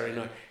Friday and Saturday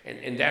night.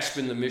 And that's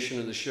been the mission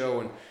of the show,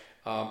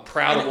 and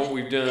proud of what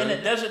we've done. And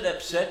it doesn't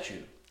upset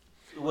you.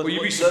 Well,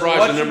 you'd be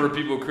surprised the number of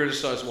people who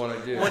criticize what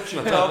I do. What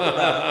you talk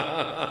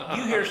about,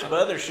 you hear some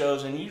other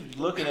shows, and you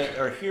looking at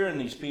or hearing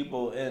these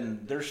people,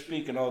 and they're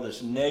speaking all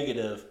this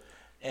negative,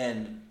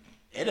 and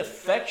it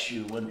affects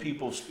you when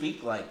people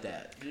speak like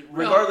that,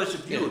 regardless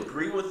if you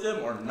agree with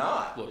them or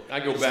not. Look, I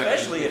go back,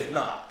 especially if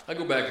not. I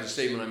go back to the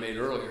statement I made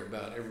earlier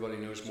about everybody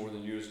knows more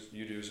than you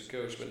do as a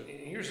coach. But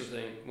here's the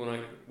thing: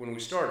 when we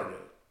started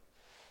it,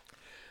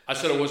 I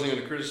said I wasn't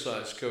going to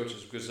criticize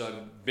coaches because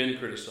I've been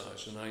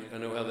criticized, and I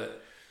know how that.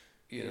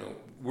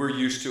 We're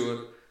used to it.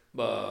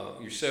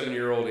 Your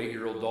 7-year-old,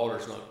 8-year-old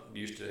daughter's not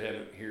used to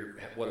hear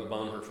what a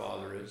bum her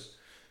father is.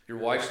 Your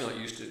wife's not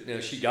used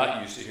to. She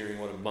got used to hearing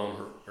what a bum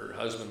her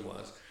husband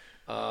was.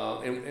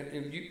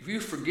 And you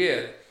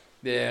forget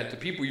that the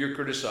people you're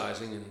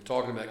criticizing and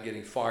talking about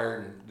getting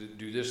fired and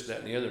do this, that,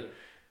 and the other,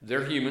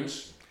 they're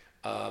humans.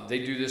 They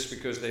do this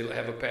because they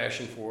have a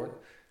passion for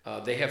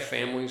it. They have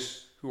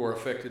families who are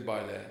affected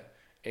by that,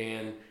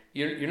 and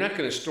you're not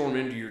going to storm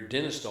into your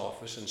dentist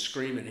office and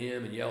scream at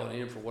him and yell at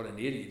him for what an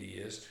idiot he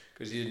is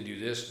because he didn't do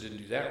this, didn't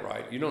do that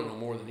right. You don't know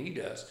more than he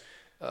does.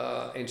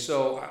 And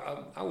so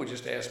I would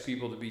just ask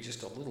people to be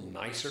just a little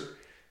nicer.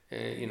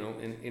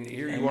 And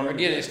here you are.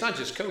 Again, it's not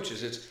just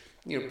coaches. It's,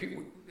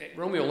 people.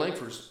 Romeo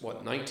Langford's,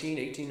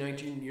 18,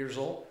 19 years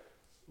old?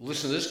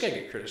 Listen to this guy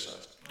get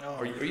criticized. Oh.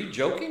 Are you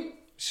joking?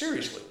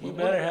 Seriously. You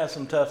better have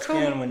some tough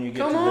skin when you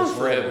get to this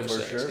level,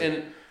 for sure.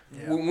 And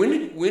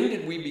when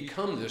did we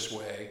become this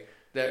way?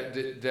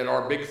 That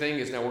our big thing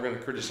is now we're going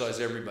to criticize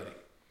everybody,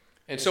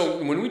 And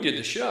so when we did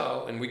the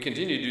show, and we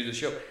continue to do the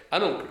show, I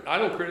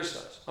don't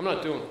criticize. I'm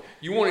not doing it.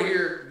 You want to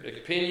hear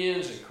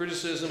opinions and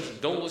criticisms,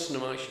 don't listen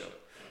to my show.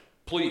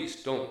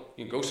 Please don't.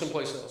 You can go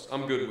someplace else.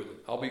 I'm good with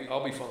it.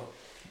 I'll be fine.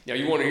 Now,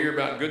 you want to hear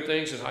about good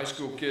things that high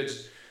school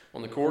kids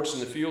on the courts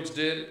and the fields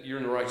did, you're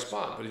in the right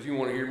spot. But if you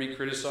want to hear me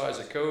criticize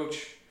a coach,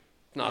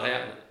 it's not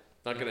happening.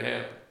 Not going to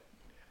happen.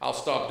 I'll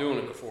stop doing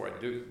it before I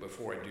do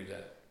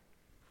that.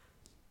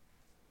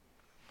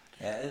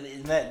 Yeah,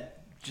 and that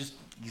just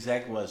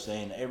exactly what I was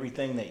saying.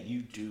 Everything that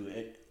you do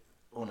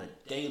on a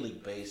daily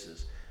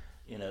basis,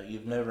 you know,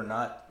 you've never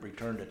not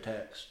returned a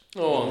text.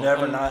 Oh, you've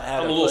never not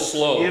had I'm a little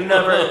slow. You've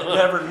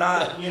never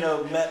not, you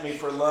know, met me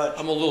for lunch.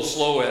 I'm a little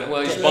slow at it.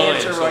 Well, he's to buying.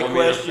 answer my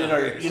question,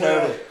 or you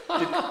know,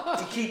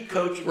 to keep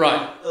coaching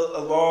right.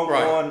 along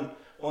right.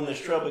 on this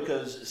trail,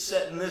 because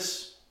setting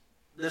this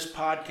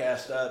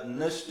podcast up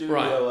and this studio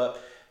right. up,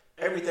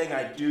 everything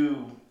I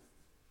do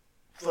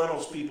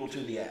funnels people to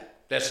the app.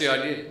 That's the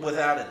idea.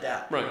 Without a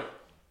doubt. Right.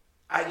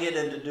 I get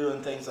into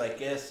doing things like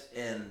this,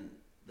 and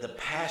the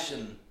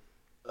passion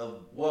of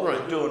what right.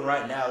 we're doing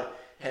right now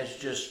has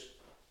just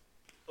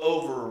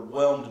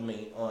overwhelmed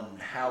me on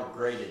how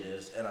great it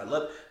is, and I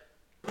love.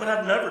 But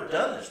I've never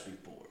done this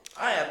before.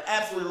 I have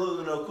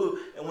absolutely no clue.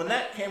 And when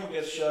that camera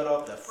gets shut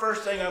off, the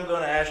first thing I'm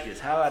going to ask you is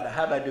how'd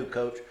I do,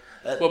 Coach?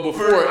 Well,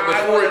 before you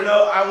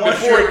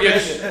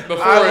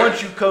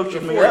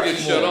coaching me before up it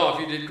gets more. shut off,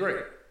 you did great.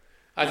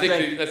 I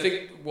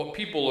think what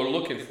people are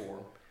looking for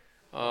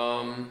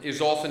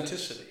is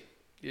authenticity,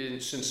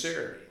 is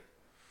sincerity.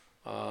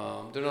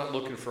 They're not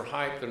looking for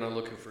hype. They're not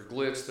looking for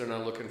glitz. They're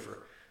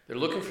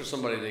looking for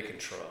somebody they can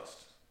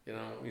trust. You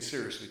know, I mean,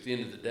 seriously, at the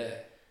end of the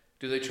day,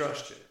 do they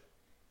trust you?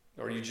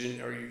 Are you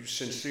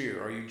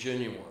sincere? Are you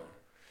genuine?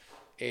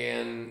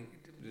 And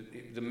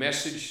the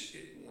message,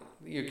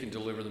 you can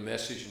deliver the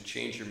message and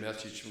change your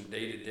message from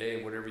day to day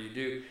and whatever you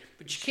do,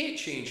 but you can't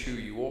change who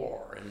you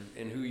are,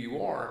 and who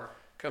you are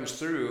comes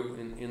through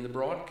in the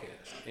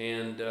broadcast.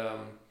 And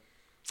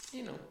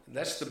you know,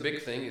 that's the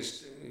big thing,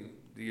 is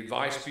the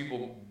advice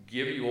people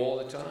give you all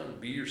the time: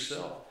 be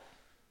yourself,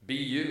 be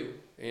you,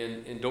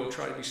 and don't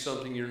try to be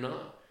something you're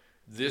not.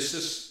 This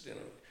is, you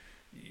know,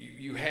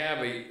 you have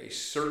a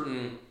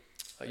certain,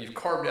 you've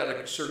carved out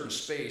a certain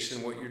space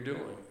in what you're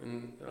doing,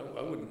 and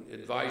I wouldn't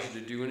advise you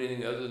to do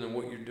anything other than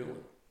what you're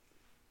doing.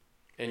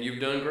 And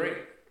you've done great.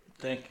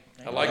 Thank you.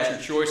 I liked your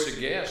choice of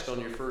guest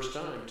on your first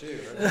time too.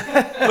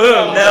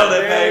 Boom, nailed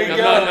it,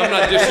 baby. I'm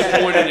not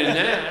disappointed in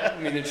that. I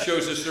mean, it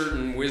shows a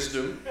certain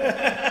wisdom.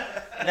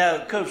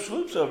 Now, Coach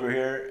Swoops over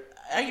here,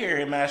 I hear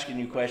him asking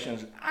you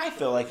questions. I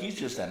feel like he's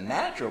just a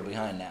natural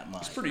behind that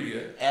mic. It's pretty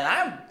good. And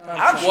I'm Well,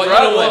 struggling. you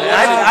know what?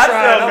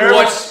 I feel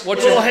nervous.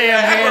 What's little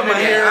ham-handed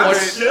here. I'm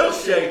still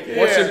shaking.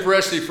 What's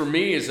impressive for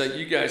me is that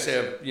you guys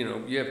have,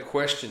 you have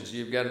questions.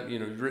 You've got,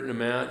 you've written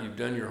them out. You've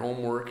done your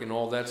homework and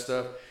all that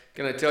stuff.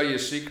 Can I tell you a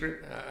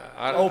secret?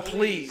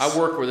 Please. I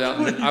work without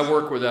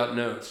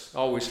notes.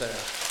 Always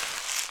have.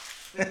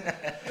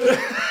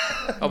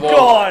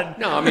 Gone.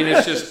 No, I mean,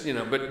 it's just,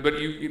 but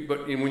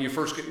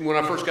when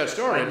I first got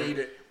started,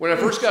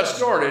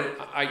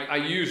 I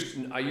used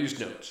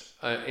notes,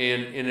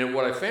 and then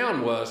what I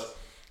found was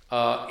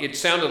it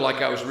sounded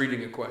like I was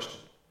reading a question.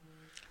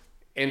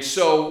 And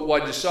so I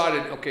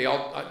decided, okay,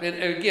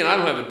 and again, I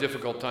don't have a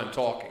difficult time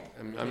talking.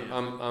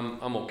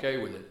 I'm okay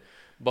with it.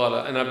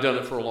 But and I've done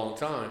it for a long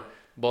time.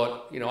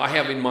 But I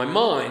have in my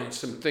mind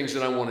some things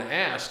that I want to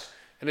ask.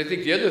 And I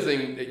think the other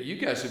thing that you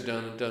guys have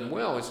done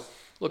well is,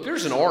 look,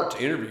 there's an art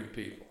to interview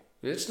people.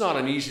 It's not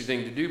an easy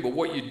thing to do, but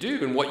what you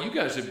do and what you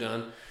guys have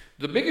done,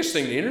 the biggest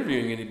thing to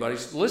interviewing anybody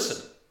is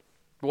listen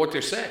to what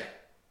they're saying.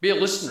 Be a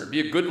listener,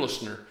 be a good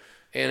listener,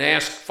 and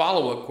ask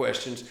follow-up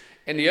questions.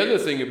 And the other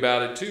thing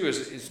about it too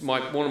is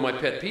one of my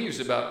pet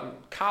peeves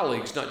about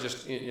colleagues, not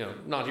just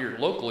not here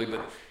locally,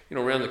 but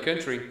around the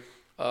country.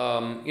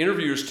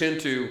 Interviewers tend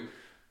to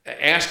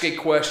ask a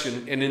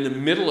question, and in the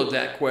middle of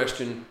that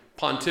question,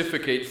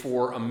 pontificate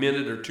for a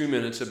minute or 2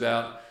 minutes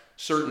about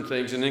certain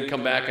things, and then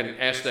come back and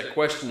ask that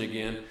question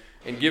again,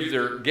 and give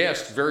their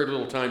guest very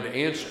little time to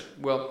answer.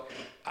 Well,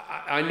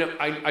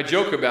 I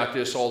joke about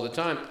this all the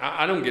time.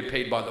 I don't get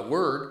paid by the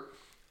word.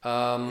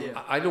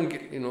 I don't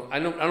get, I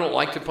don't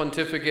like to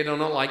pontificate. I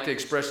don't like to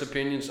express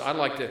opinions.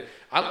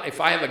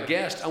 If I have a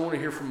guest, I want to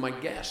hear from my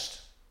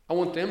guest. I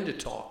want them to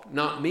talk,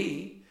 not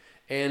me.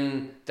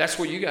 And that's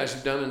what you guys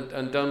have done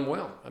and done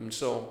well.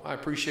 So I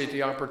appreciate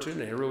the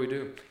opportunity. I really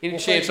do. Any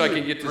chance I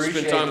can get to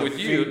spend time with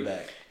you.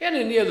 Feedback. And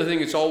then the other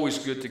thing, it's always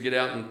good to get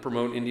out and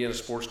promote Indiana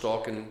Sports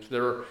Talk. And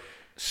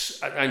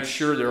I'm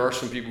sure there are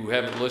some people who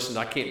haven't listened.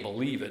 I can't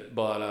believe it.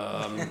 But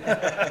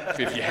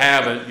if you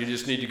haven't, you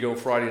just need to go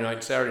Friday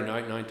night, Saturday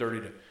night, 9:30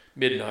 to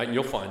midnight, and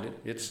you'll find it.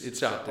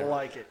 It's out there. I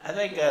like it. I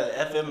think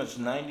FM is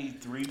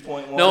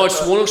 93.1. No,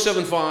 it's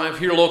 107.5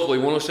 here locally.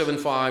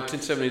 107.5,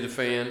 1070 The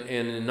Fan,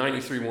 and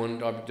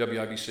 93.1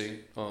 WIBC.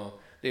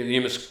 The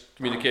MS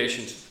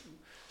Communications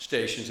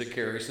stations it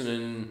carries, and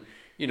then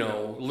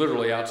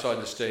literally outside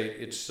the state,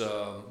 it's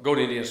go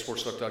to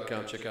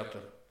IndianaSportsTalk.com. Check out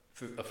the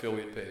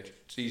affiliate page.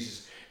 It's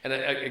easy. And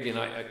again,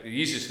 the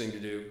easiest thing to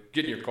do,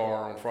 get in your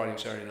car on Friday and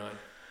Saturday night,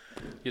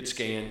 hit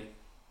scan.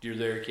 You're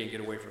there, you can't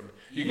get away from it.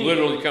 You can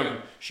literally come from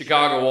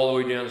Chicago all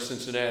the way down to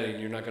Cincinnati, and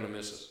you're not going to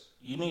miss us.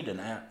 You need an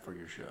app for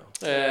your show.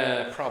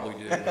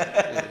 Probably do.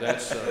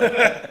 That's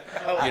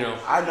I know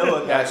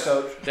a guy,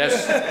 Coach.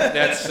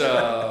 That's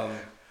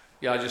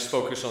I just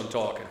focus on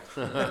talking.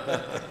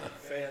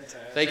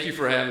 Fantastic. Thank you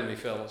for having me,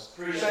 fellas.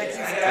 Appreciate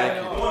you.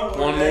 Thank you.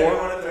 One more? I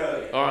want to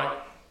throw you. All right.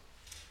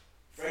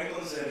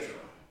 Franklin Central.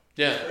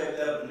 Yeah. Picked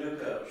up a new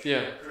coach.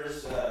 Yeah.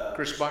 Chris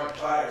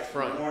Byers.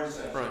 from Right. Warren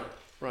Central.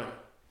 Right.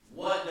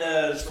 What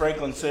does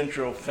Franklin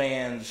Central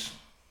fans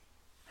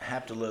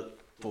have to look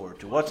forward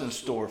to? What's in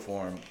store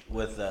for them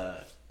with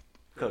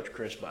Coach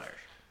Chris Byers?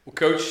 Well,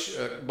 Coach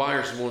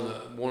Byers is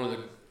one of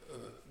the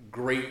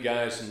great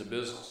guys in the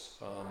business.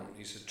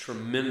 He's a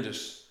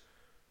tremendous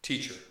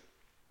teacher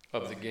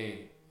of the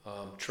game,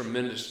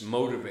 tremendous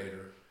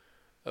motivator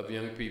of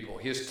young people.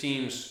 His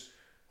teams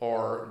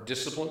are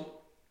disciplined.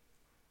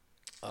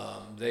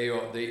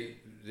 They're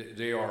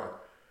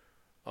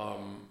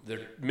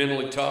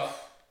mentally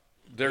tough.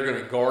 They're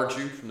going to guard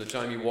you from the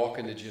time you walk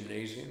in the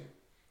gymnasium.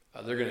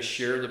 They're going to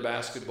share the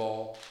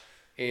basketball.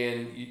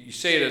 And you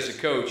say it as a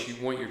coach, you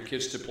want your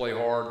kids to play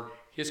hard.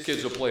 His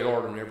kids will play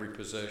hard on every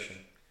possession,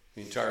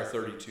 the entire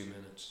 32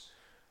 minutes.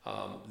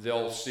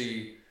 They'll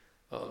see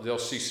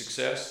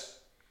success,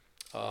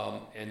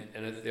 and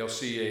they'll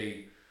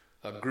see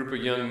a group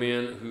of young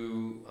men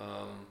who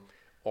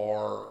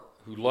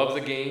love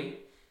the game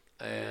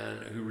and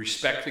who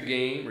respect the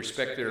game,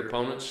 respect their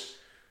opponents.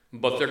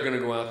 But they're going to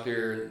go out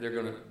there.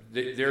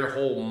 Their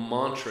whole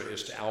mantra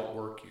is to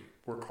outwork you,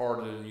 work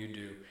harder than you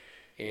do,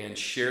 and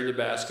share the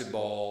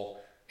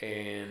basketball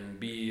and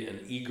be an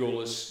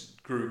egoless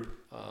group.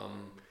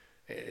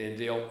 And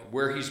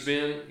where he's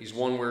been, he's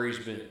won where he's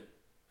been,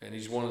 and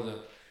he's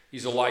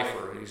a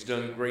lifer, and he's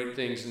done great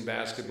things in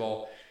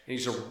basketball. And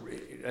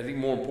I think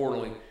more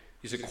importantly,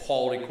 he's a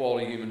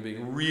quality human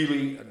being,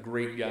 really a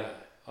great guy,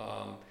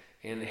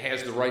 and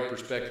has the right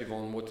perspective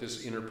on what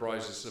this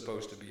enterprise is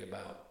supposed to be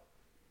about.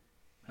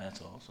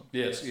 That's awesome.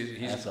 Yes,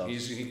 That's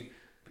awesome.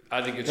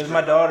 I think it's because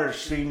my daughter's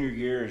senior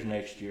year is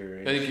next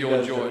year. I think you'll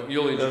enjoy it.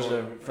 You'll enjoy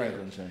it.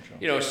 Franklin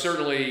Central.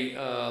 Certainly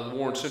the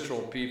Warren Central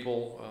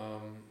people,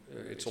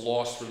 it's a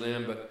loss for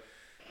them, but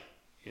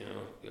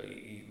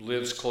he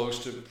lives close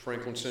to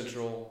Franklin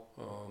Central,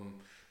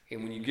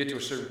 and when you get to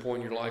a certain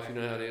point in your life, you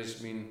know how it is.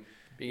 I mean,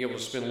 being able to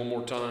spend a little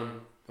more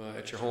time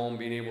at your home,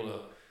 being able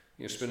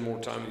to spend more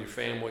time with your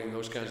family, and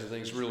those kinds of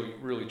things really,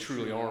 really,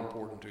 truly are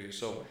important to you.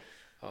 So.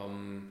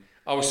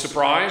 I was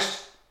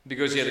surprised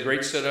because he had a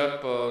great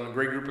setup, a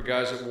great group of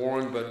guys at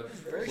Warren, but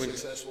very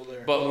successful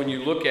there. But when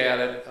you look at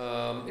it,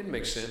 it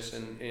makes sense,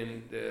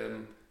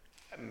 and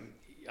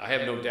I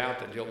have no doubt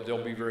that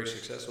they'll be very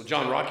successful.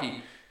 John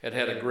Rocky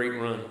had a great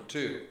run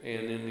too,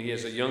 and then he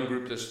has a young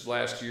group this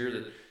last year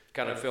that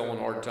kind of fell in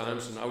hard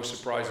times, and I was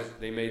surprised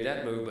that they made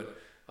that move.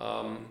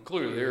 But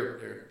clearly,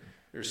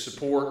 their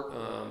support,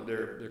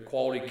 they're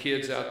quality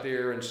kids out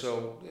there, and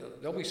so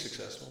they'll be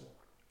successful.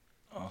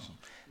 Awesome.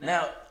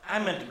 Now, I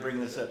meant to bring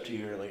this up to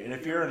you earlier, and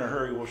if you're in a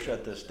hurry, we'll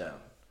shut this down.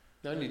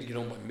 I need to get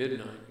home by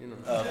midnight,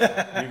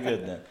 Okay, you're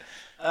good then.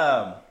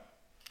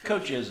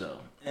 Coach Izzo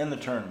in the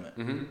tournament.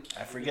 Mm-hmm.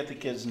 I forget the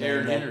kid's name.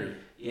 Aaron Henry.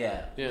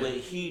 Yeah.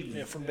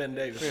 But from Ben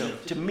Davis.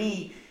 To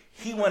me,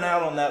 he went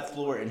out on that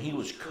floor and he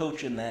was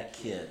coaching that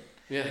kid.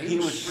 Yeah, he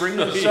was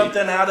bringing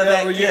something out of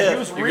that kid. Yeah, he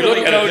was You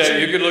really coaching.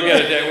 You could look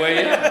at it that way,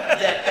 yeah.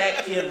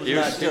 that kid was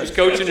not good. He was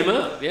coaching him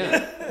up,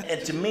 yeah.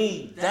 And to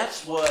me,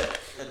 that's what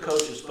a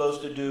coach is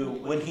supposed to do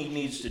when he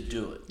needs to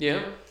do it.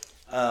 Yeah.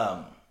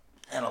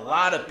 And a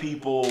lot of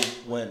people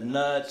went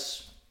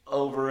nuts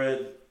over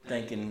it,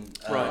 thinking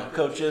Right.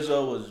 Coach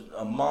Izzo was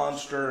a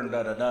monster and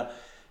da-da-da.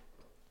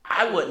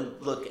 I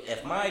wouldn't look,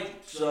 if my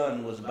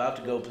son was about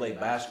to go play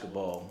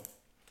basketball,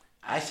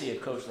 I see a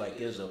coach like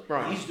Izzo.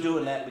 Right. He's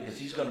doing that because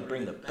he's going to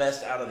bring the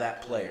best out of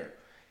that player.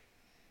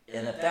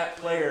 And if that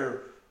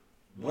player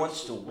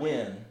wants to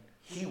win,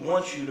 he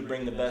wants you to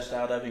bring the best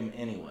out of him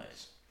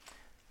anyways.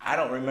 I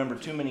don't remember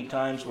too many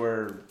times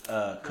where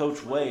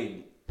Coach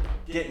Wade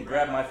didn't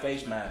grab my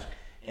face mask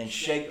and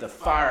shake the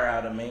fire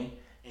out of me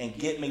and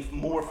get me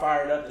more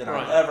fired up than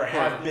I ever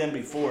have been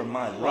before in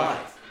my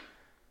life.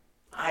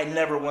 I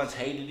never once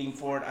hated him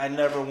for it. I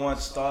never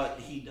once thought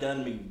he'd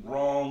done me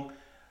wrong.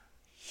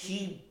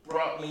 He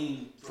brought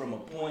me from a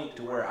point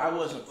to where I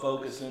wasn't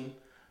focusing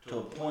to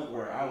a point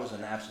where I was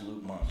an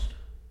absolute monster.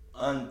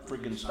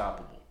 Unfreaking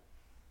stoppable.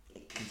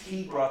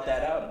 He brought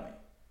that out of me.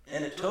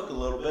 And it took a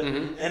little bit.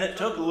 Mm-hmm. And it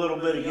took a little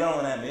bit of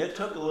yelling at me. It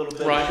took a little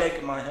bit of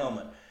shaking my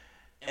helmet.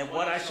 And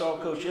what I saw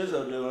Coach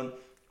Izzo doing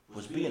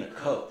was being a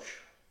coach.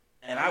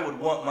 And I would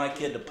want my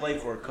kid to play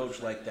for a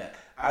coach like that.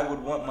 I would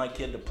want my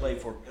kid to play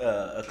for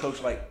a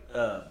coach like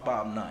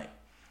Bob Knight.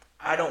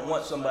 I don't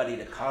want somebody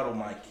to coddle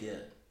my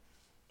kid.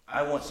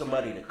 I want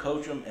somebody to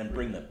coach them and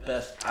bring the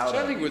best out of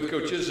them. So I think with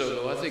Coach Izzo,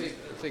 though, I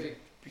think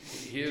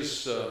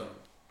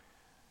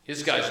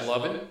his guys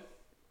love him.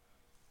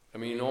 I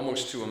mean,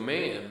 almost to a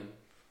man.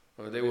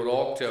 they would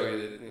all tell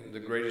you that the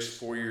greatest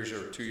 4 years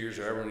or 2 years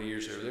or however many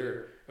years they were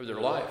there of their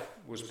life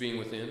was being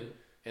with him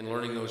and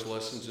learning those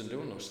lessons and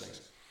doing those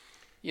things.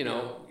 You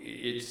know,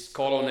 it's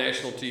called on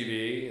national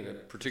TV at a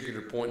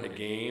particular point in the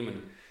game,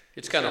 and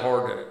it's kind of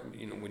hard to,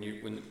 you know, when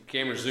the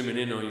camera's zooming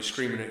in on you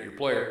screaming at your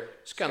player,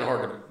 it's kind of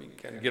hard to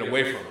kind of get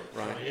away from it,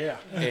 right? Yeah.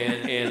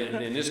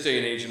 And in this day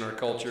and age in our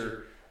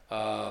culture,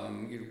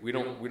 we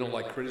don't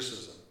like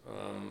criticism,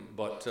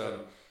 but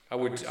I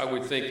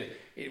would think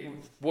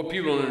what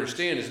people don't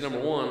understand is, number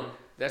one,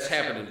 that's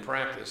happened in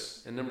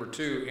practice, and number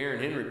two,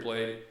 Aaron Henry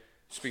played.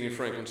 Speaking of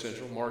Franklin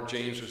Central, Mark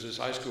James was his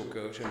high school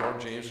coach, and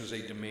Mark James was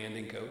a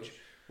demanding coach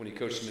when he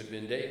coached him at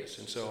Ben Davis.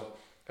 And so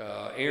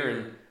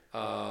Aaron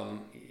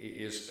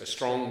is a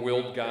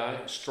strong-willed guy,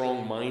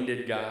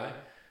 strong-minded guy,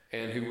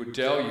 and who would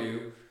tell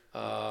you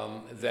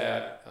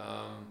that,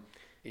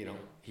 you know,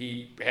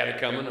 he had it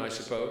coming, I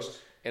suppose.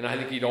 And I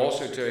think he'd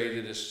also tell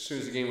you that as soon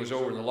as the game was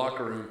over in the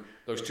locker room,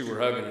 those two were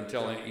hugging and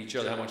telling each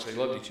other how much they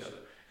loved each other.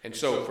 And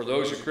so for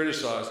those who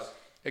criticize,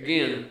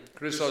 again,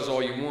 criticize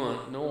all you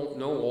want,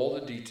 know all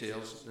the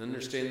details,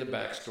 understand the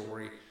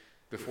backstory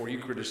before you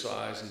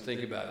criticize and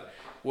think about it.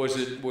 Was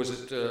it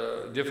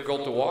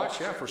difficult to watch?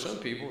 Yeah, for some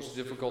people it's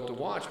difficult to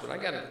watch, but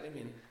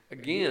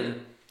again,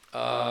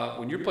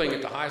 when you're playing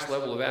at the highest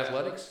level of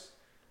athletics,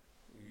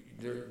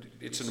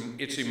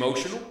 it's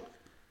emotional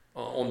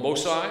on both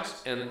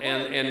sides,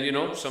 and you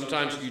know,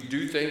 sometimes you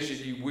do things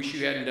that you wish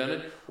you hadn't done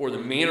it, or the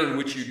manner in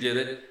which you did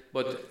it,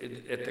 but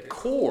at the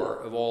core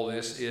of all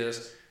this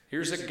is,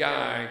 here's a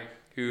guy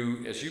who,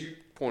 as you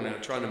point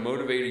out, trying to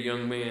motivate a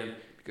young man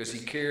because he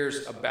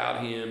cares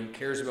about him,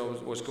 cares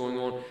about what's going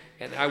on.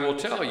 And I will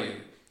tell you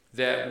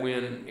that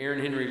when Aaron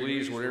Henry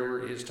leaves, whenever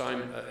his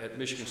time at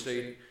Michigan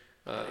State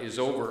is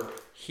over,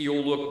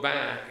 he'll look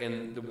back,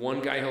 and the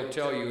one guy he'll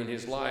tell you in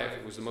his life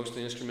was the most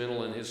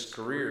instrumental in his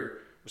career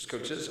was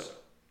Coach Izzo.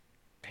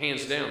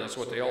 Hands down, that's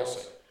what they all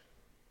say.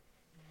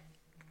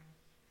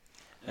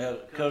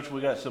 Coach, we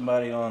got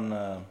somebody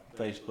on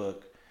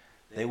Facebook.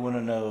 They want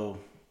to know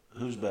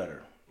who's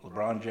better,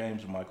 LeBron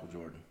James or Michael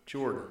Jordan?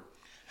 Jordan.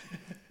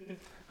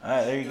 All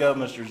right, there you go,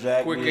 Mr.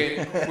 Zach. Quick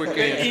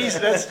answer.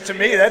 Easy, to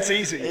me, that's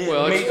easy.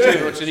 Well, Me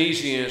it's an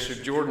easy answer.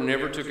 Jordan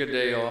never took a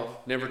day off,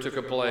 never took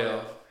a play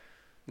off.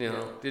 You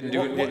know, didn't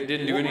do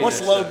any What's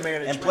of that load stuff.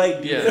 management? And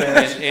played Yeah,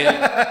 defense. and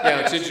yeah,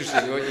 it's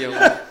interesting. You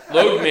know,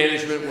 load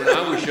management when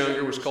I was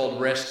younger was called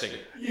resting,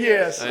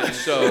 Yes. and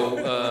so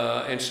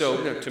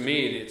you know, to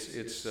me,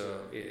 it's I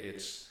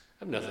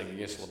have nothing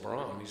against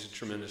LeBron. He's a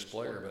tremendous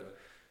player, but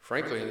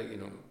frankly, you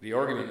know, the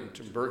argument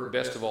to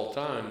best of all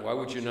time. Why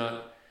would you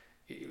not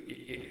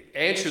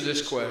answer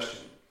this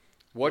question?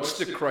 What's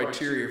the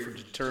criteria for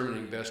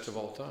determining best of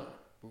all time?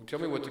 Tell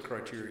me what the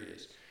criteria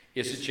is.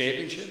 Is it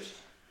championships?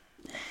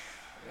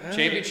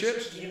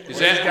 Championships? Is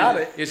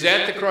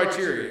that the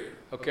criteria?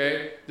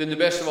 Okay, then the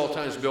best of all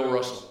time is Bill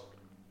Russell.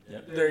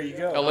 There you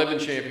go. 11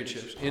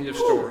 championships. End of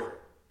story.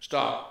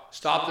 Stop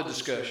the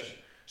discussion.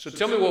 So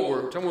tell me what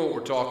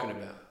we're talking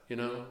about. You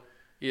know,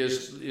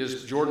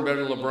 is Jordan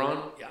better than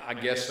LeBron? Yeah, I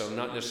guess so.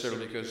 Not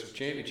necessarily because of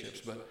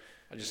championships, but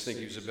I just think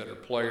he was a better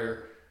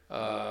player.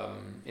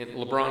 And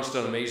LeBron's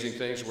done amazing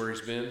things where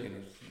he's been. You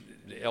know,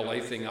 the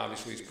LA thing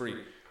obviously is pretty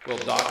well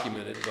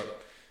documented, but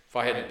if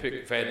I had to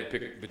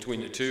pick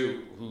between the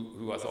two,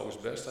 who I thought was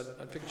best,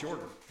 I'd pick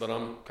Jordan. But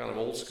I'm kind of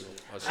old school.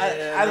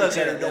 I look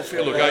at it. Don't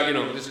feel Look,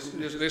 bad.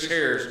 this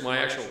hair is my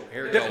actual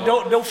hair color.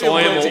 Don't feel so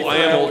I guilty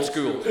am for old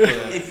school.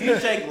 If you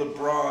take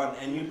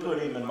LeBron and you put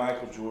him in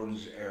Michael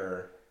Jordan's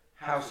era,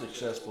 how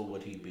successful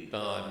would he be?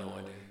 I have no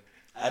idea.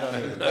 I don't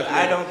either.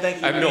 I don't think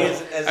he'd I have be no-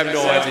 as I have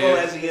no successful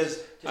idea. as he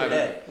is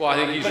today. I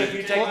think he's. But if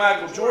you take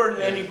Michael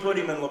Jordan and you put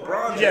him in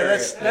LeBron's Yeah, era,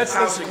 that's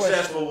how the question.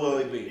 successful will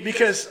he be?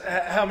 Because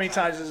how many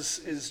times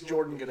is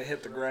Jordan going to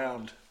hit the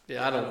ground?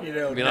 Yeah, I don't. You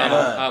know,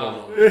 I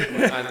don't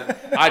know.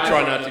 I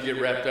try not to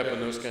get wrapped up in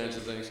those kinds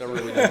of things. I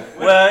really don't.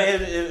 Well,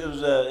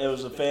 it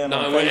was a fan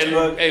on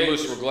Facebook. And, hey,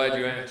 listen, we're glad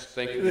you asked.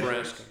 Thank you for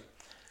asking.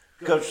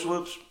 Coach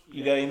Swoops,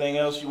 you got anything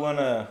else you want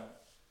to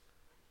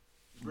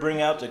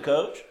bring out to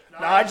Coach?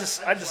 No, I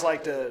just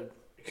like to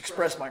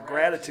express my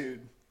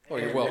gratitude. Oh,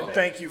 you're and welcome.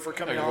 thank you for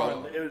coming Oh, you're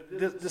on. welcome.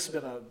 This has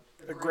been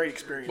a great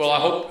experience. Well,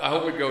 I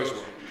hope it goes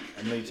well.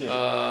 And me too.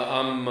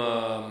 I'm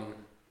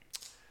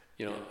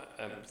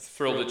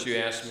thrilled that you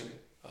asked me.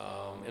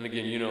 And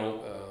again, you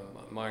know,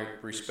 my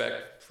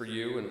respect for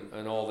you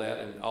and all that,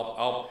 and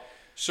I'll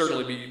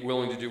certainly be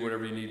willing to do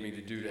whatever you need me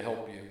to do to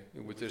help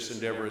you with this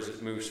endeavor as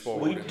it moves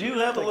forward. We do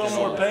have a little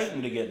more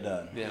painting to get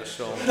done. Yeah,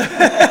 so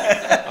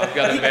I've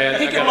got a bad.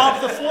 he can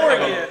mop the floor a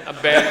again.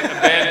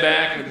 bad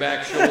back and a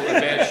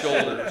bad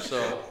shoulder.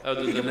 So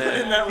other than In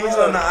that, that He's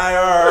row. on the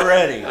IR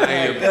already. I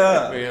am.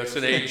 Yeah. Yeah, it's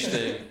an age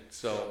thing.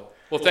 So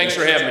well, thanks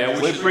for having me. I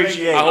We wish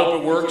appreciate I it.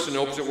 hope it works and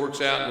hope it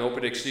works out and hope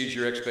it exceeds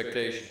your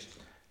expectations.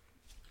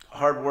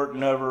 Hard work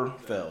never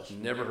fails.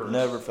 Never hurts.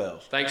 Never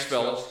fails. Thanks,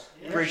 fellas.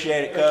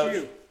 Appreciate it, Thank Coach.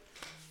 you.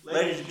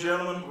 Ladies and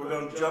gentlemen, we're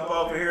going to jump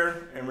off of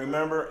here. And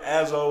remember,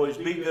 as always,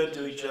 be good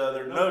to each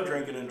other. No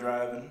drinking and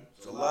driving.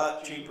 It's a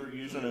lot cheaper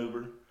using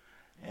Uber.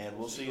 And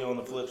we'll see you on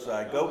the flip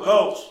side. Go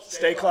Colts!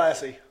 Stay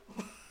classy.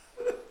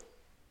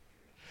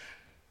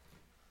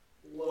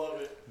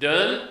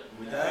 Done?